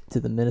host to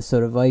the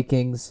Minnesota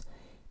Vikings.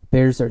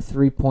 Bears are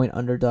 3-point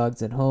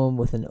underdogs at home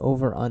with an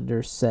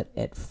over-under set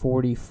at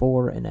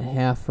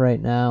 44.5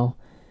 right now.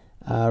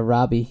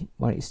 Robbie,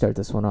 why don't you start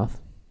this one off?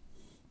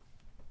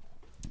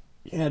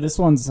 Yeah, this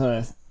one's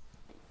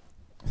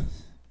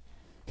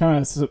kind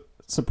of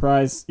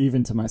surprise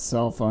even to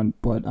myself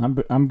but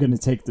I'm going to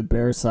take the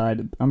Bears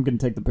side. I'm going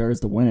to take the Bears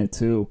to win it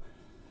too.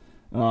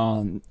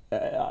 And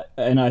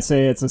I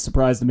say it's a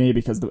surprise to me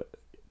because the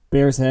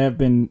Bears have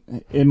been,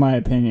 in my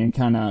opinion,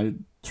 kind of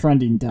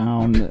trending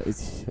down.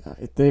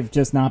 They've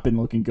just not been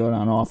looking good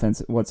on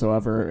offense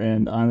whatsoever.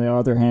 And on the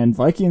other hand,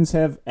 Vikings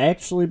have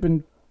actually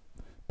been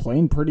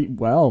playing pretty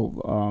well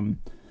the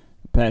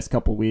past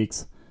couple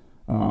weeks.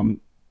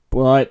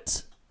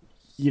 But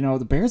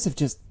the Bears have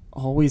just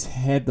always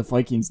had the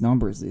Vikings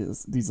numbers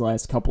these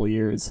last couple of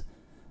years.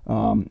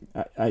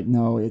 I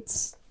know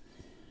it's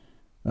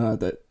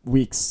the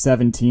week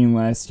 17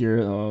 last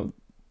year.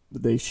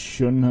 They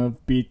shouldn't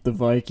have beat the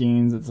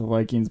Vikings if the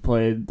Vikings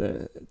played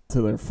to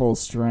their full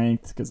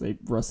strength because they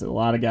rested a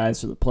lot of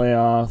guys for the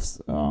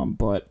playoffs.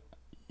 But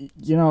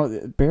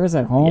Bears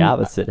at home. The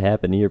opposite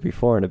happened the year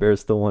before, and the Bears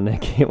still won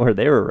that game where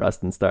they were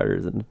resting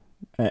starters, and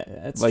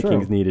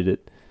Vikings needed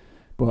it.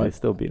 But they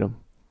still beat them.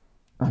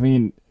 I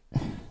mean,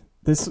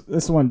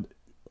 this one,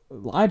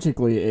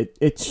 logically,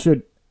 it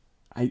should,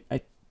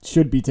 I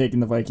should be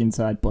taking the Viking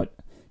side, but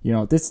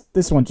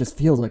this one just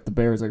feels like the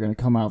Bears are going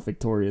to come out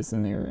victorious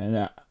in there,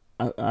 and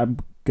I'll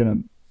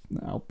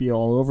be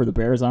all over the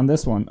Bears on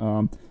this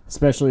one,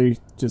 especially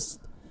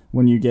just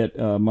when you get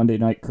Monday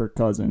night Kirk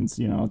Cousins.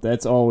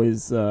 That's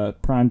always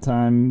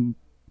primetime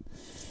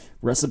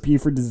recipe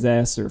for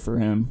disaster for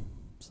him.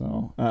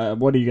 So,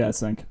 what do you guys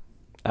think?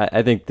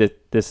 I think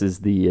that this is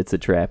it's a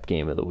trap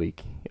game of the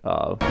week.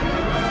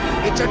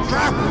 It's a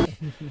trap.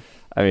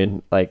 I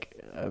mean,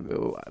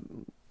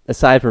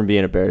 aside from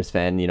being a Bears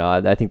fan,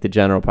 I think the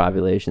general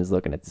population is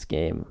looking at this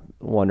game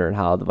wondering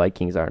how the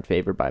Vikings aren't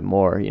favored by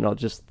more.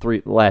 Just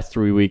last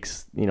 3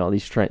 weeks,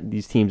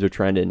 these teams are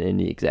trending in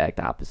the exact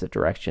opposite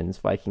directions.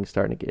 Vikings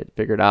starting to get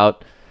figured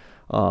out.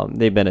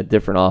 They've been a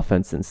different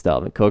offense since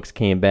Dalvin Cooks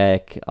came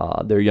back.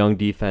 Their young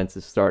defense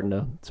is starting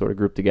to sort of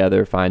group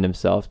together, find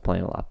themselves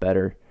playing a lot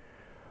better.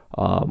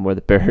 Where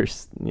the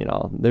Bears,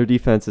 their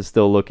defense is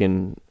still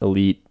looking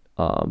elite,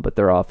 but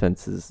their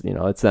offense is,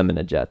 it's them and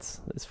the Jets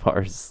as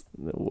far as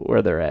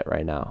where they're at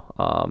right now.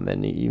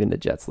 And even the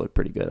Jets look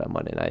pretty good on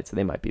Monday night, so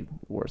they might be the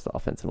worst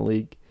offense in the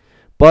league.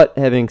 But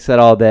having said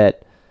all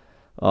that,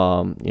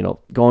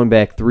 going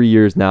back 3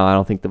 years now, I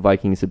don't think the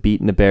Vikings have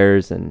beaten the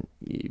Bears, and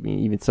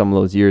even some of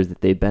those years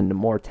that they've been the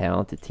more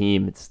talented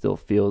team, it still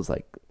feels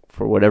like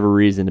for whatever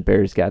reason the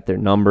Bears got their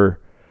number.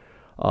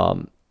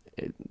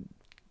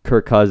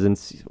 Kirk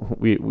Cousins,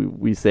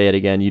 we say it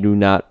again, you do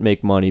not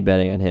make money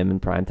betting on him in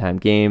primetime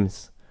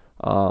games.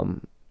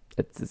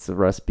 It's a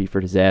recipe for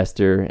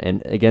disaster,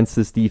 and against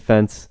this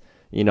defense,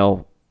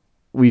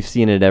 we've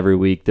seen it every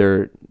week.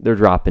 They're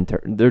dropping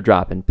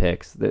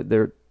picks.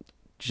 They're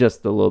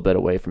just a little bit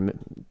away from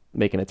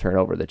making a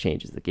turnover that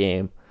changes the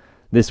game.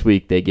 This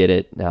week they get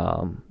it,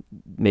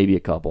 maybe a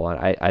couple.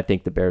 And I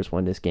think the Bears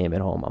win this game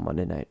at home on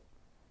Monday night.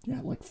 Yeah,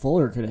 like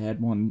Fuller could have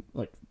had one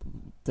like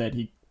that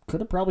he could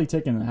have probably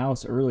taken the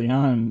house early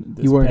on.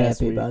 This you weren't past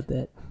happy week. about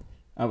that.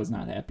 I was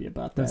not happy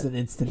about That was that. an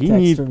instant He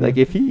text needs, from like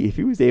you. if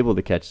he was able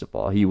to catch the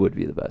ball, he would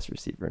be the best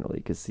receiver in the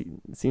league because it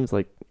seems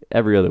like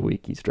every other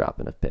week he's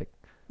dropping a pick.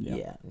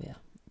 Yeah.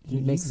 He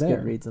He's makes there.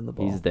 good reads on the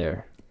ball. He's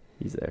there.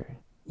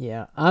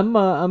 Yeah, I'm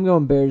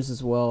going Bears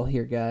as well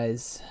here,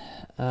 guys.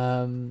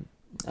 I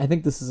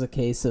think this is a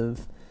case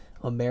of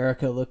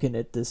America looking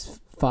at this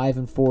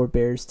 5-4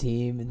 Bears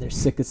team, and they're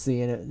sick of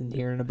seeing it and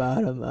hearing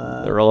about them.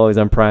 They're always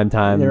on prime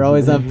time. They're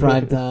always on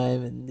prime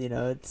time, and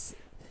it's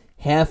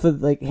half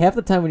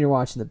the time when you're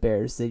watching the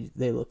Bears,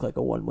 they look like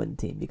a 1-win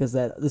team because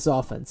this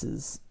offense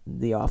is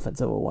the offense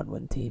of a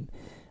 1-win team.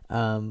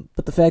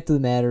 But the fact of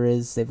the matter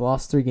is they've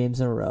lost 3 games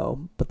in a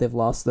row, but they've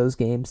lost those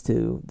games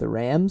to the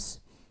Rams,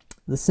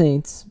 the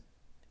Saints,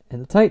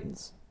 and the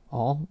Titans.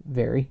 All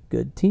very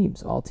good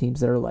teams. All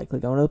teams that are likely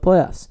going to the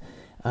playoffs.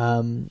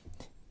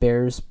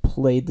 Bears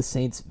played the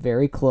Saints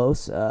very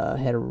close.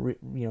 Had a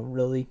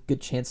really good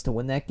chance to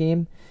win that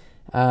game.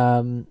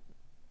 Rams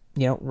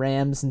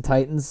and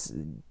Titans,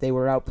 they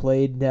were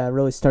outplayed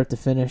really start to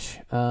finish.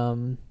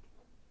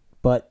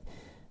 But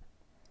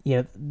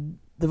the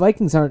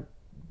Vikings aren't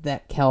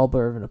that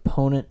caliber of an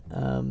opponent.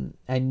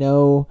 I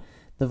know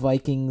the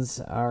Vikings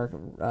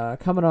are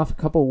coming off a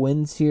couple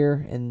wins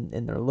here, and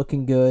they're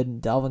looking good.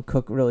 Dalvin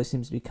Cook really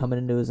seems to be coming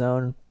into his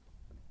own.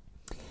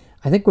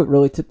 I think what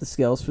really tipped the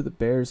scales for the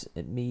Bears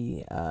with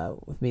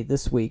me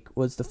this week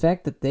was the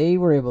fact that they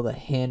were able to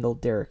handle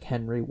Derrick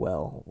Henry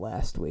well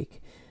last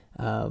week.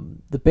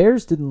 The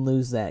Bears didn't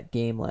lose that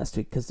game last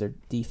week because their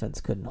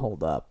defense couldn't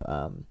hold up.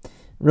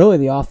 Really,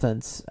 the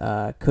offense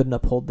couldn't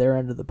uphold their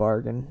end of the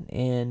bargain,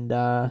 and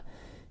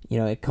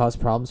it caused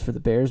problems for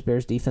the Bears.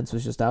 Bears defense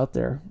was just out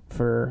there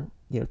for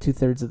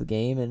 2/3 of the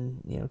game,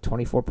 and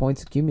 24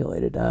 points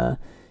accumulated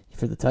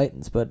for the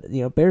Titans. But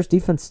Bears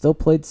defense still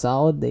played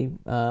solid. They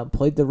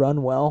played the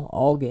run well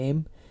all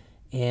game,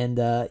 and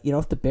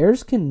if the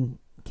Bears can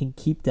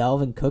keep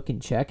Dalvin Cook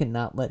in check and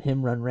not let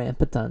him run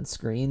rampant on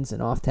screens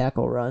and off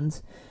tackle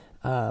runs,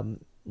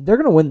 they're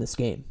going to win this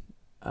game.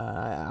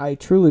 I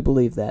truly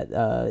believe that.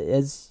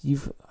 As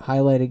you've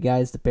highlighted,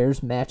 guys, the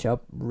Bears match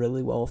up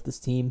really well with this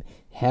team,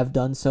 have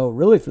done so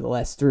really for the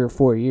last 3 or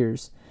 4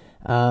 years.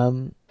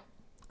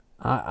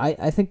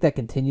 I think that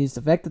continues.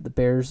 The fact that the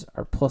Bears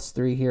are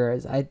 +3 here,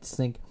 I just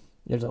think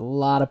there's a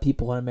lot of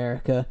people in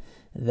America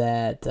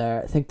that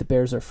think the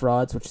Bears are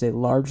frauds, which they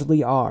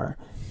largely are.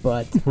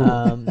 But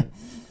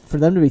for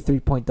them to be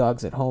 3-point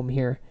dogs at home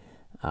here,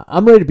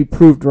 I'm ready to be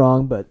proved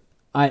wrong, but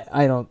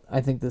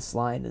I think this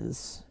line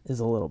is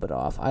a little bit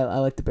off. I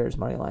like the Bears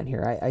money line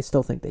here. I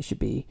still think they should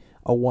be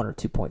a 1 or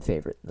 2 point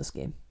favorite in this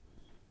game.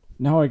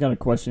 Now I got a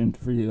question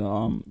for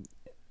you.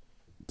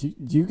 Do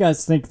you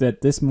guys think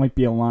that this might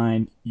be a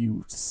line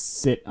you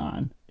sit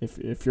on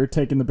if you're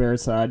taking the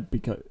Bears side,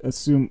 because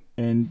assume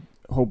and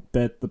hope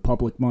that the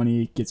public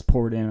money gets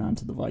poured in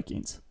onto the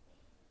Vikings?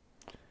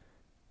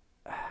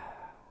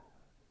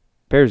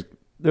 Bears.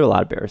 There are a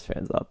lot of Bears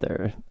fans out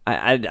there.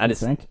 I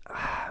just think,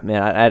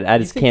 man, I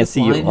just can't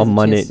see you on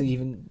Monday. To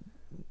even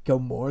go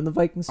more in the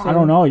Vikings. I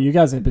don't know. You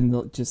guys have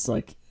been just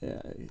like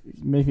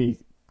maybe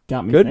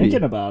got me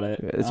thinking about it,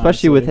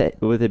 especially with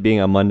it being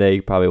on Monday.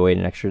 You probably wait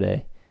an extra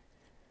day.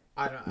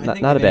 I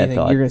think not a bad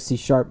thought. You're going to see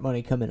sharp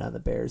money come in on the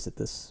Bears at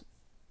this.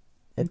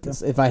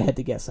 If I had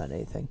to guess on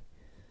anything,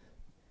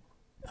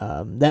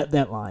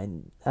 that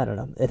line, I don't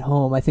know. At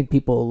home, I think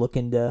people will look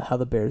into how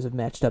the Bears have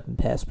matched up in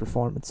past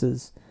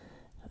performances.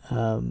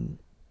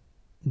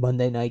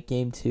 Monday night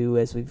game 2,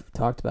 as we've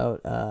talked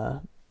about,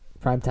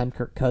 primetime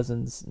Kirk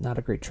Cousins, not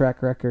a great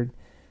track record.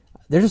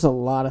 There's just a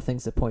lot of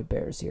things that point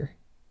Bears here.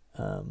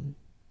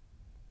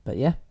 But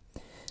yeah.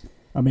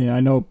 I mean,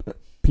 I know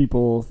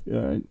people,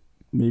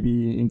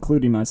 maybe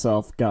including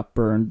myself, got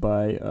burned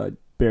by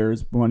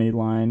Bears money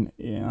line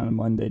on a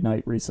Monday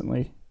night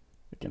recently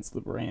against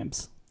the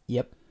Rams.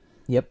 Yep.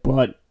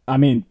 But, I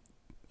mean,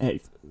 hey,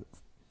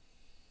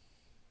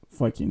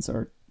 Vikings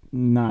are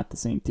not the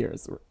same tier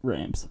as the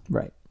Rams.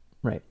 Right.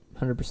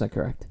 100%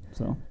 correct.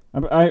 So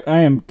I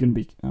am going to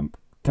be kind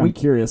of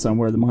curious on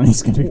where the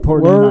money's going to be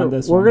poured in on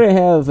this one. We're going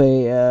to have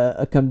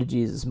a come to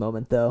Jesus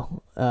moment,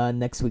 though,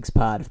 next week's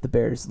pod if the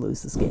Bears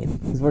lose this game.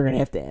 Because we're going to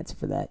have to answer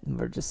for that. And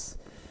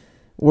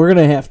we're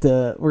gonna have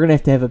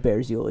to have a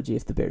Bears eulogy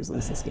if the Bears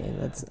lose this game.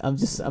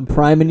 I'm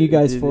priming you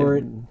guys for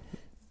it.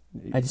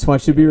 I just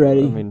want you to be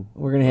ready. I mean,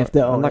 we're gonna have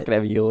to own I'm not it. gonna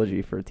have a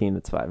eulogy for a team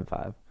that's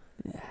 5-5.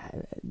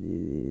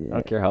 I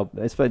don't care how.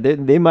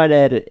 They might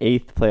add an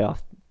 8th playoff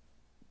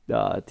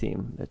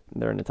team.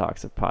 They're in the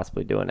talks of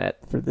possibly doing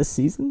that for this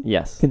season.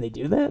 Yes. Can they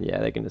do that?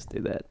 Yeah, they can just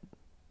do that.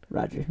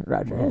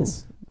 Roger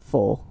has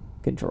full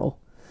control.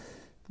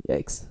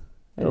 Yikes!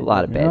 There's a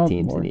lot of bad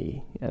teams in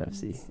the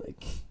NFC. It's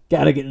like,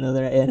 gotta get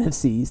another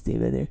NFC East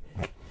team in there.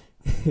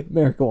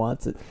 America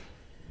wants it.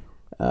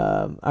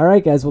 All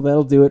right, guys. Well,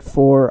 that'll do it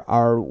for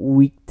our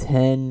Week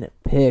 10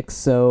 picks.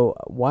 So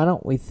why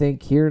don't we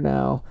think here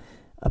now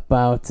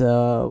about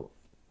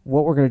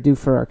what we're going to do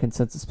for our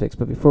consensus picks.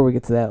 But before we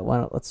get to that,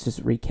 let's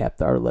just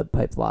recap our lead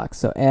pipe locks.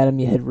 So, Adam,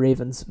 you had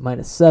Ravens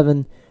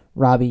 -7.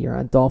 Robbie, you're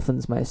on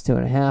Dolphins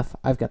 -2.5.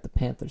 I've got the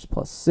Panthers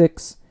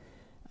 +6.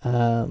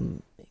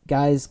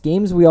 Guys,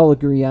 games we all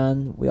agree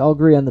on. We all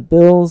agree on the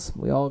Bills.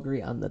 We all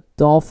agree on the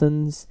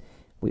Dolphins.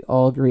 We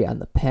all agree on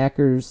the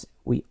Packers.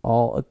 We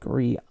all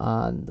agree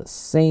on the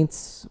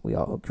Saints. We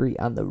all agree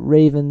on the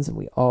Ravens. And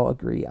we all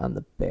agree on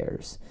the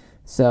Bears.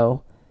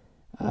 So,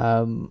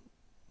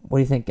 what do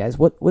you think, guys?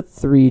 What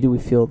 3 do we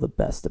feel the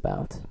best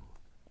about?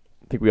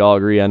 I think we all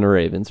agree on the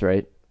Ravens,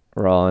 right?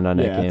 We're all in on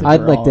that game.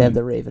 I'd like to have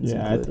the Ravens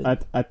included. Yeah,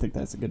 I think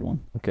that's a good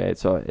one. Okay,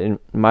 so in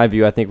my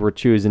view, I think we're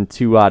choosing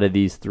 2 out of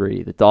these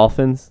 3. The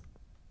Dolphins,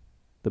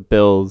 the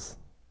Bills,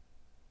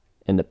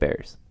 and the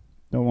Bears.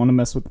 Don't want to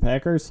mess with the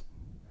Packers?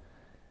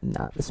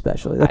 Not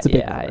especially. That's a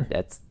big number.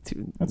 That's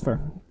too. That's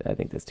fair. I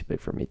think that's too big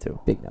for me, too.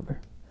 Big number.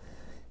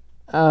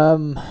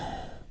 And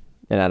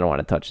I don't want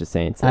to touch the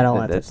Saints. I don't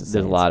want to touch the Saints.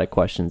 There's a lot of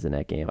questions in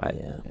that game.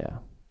 Yeah.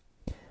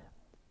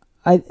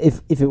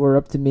 If it were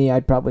up to me,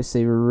 I'd probably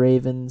say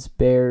Ravens,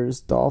 Bears,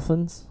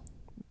 Dolphins.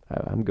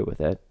 I'm good with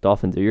that.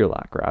 Dolphins are your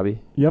lock,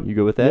 Robbie. Yep. You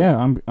good with that?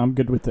 Yeah, I'm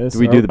good with this. Do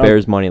we do the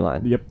Bears money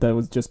line? Yep, that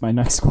was just my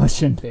next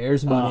question.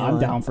 Bears money line. I'm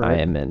down for it. I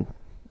am in.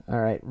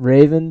 All right,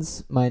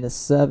 Ravens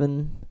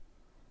 -7,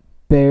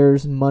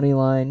 Bears money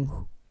line,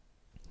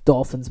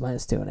 Dolphins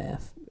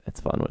 -2.5. That's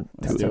fun one.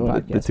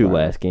 The 2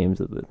 last games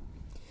of the.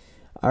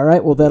 All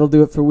right, well, that'll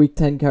do it for Week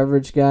 10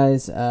 coverage,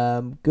 guys.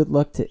 Good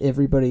luck to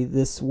everybody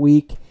this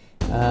week.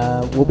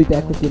 We'll be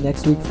back with you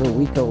next week for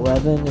Week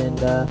 11, and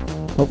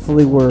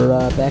hopefully we're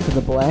back in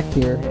the black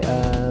here,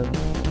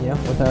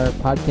 with our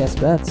podcast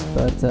bets.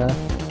 But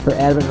for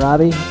Adam and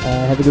Robbie,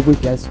 have a good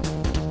week, guys.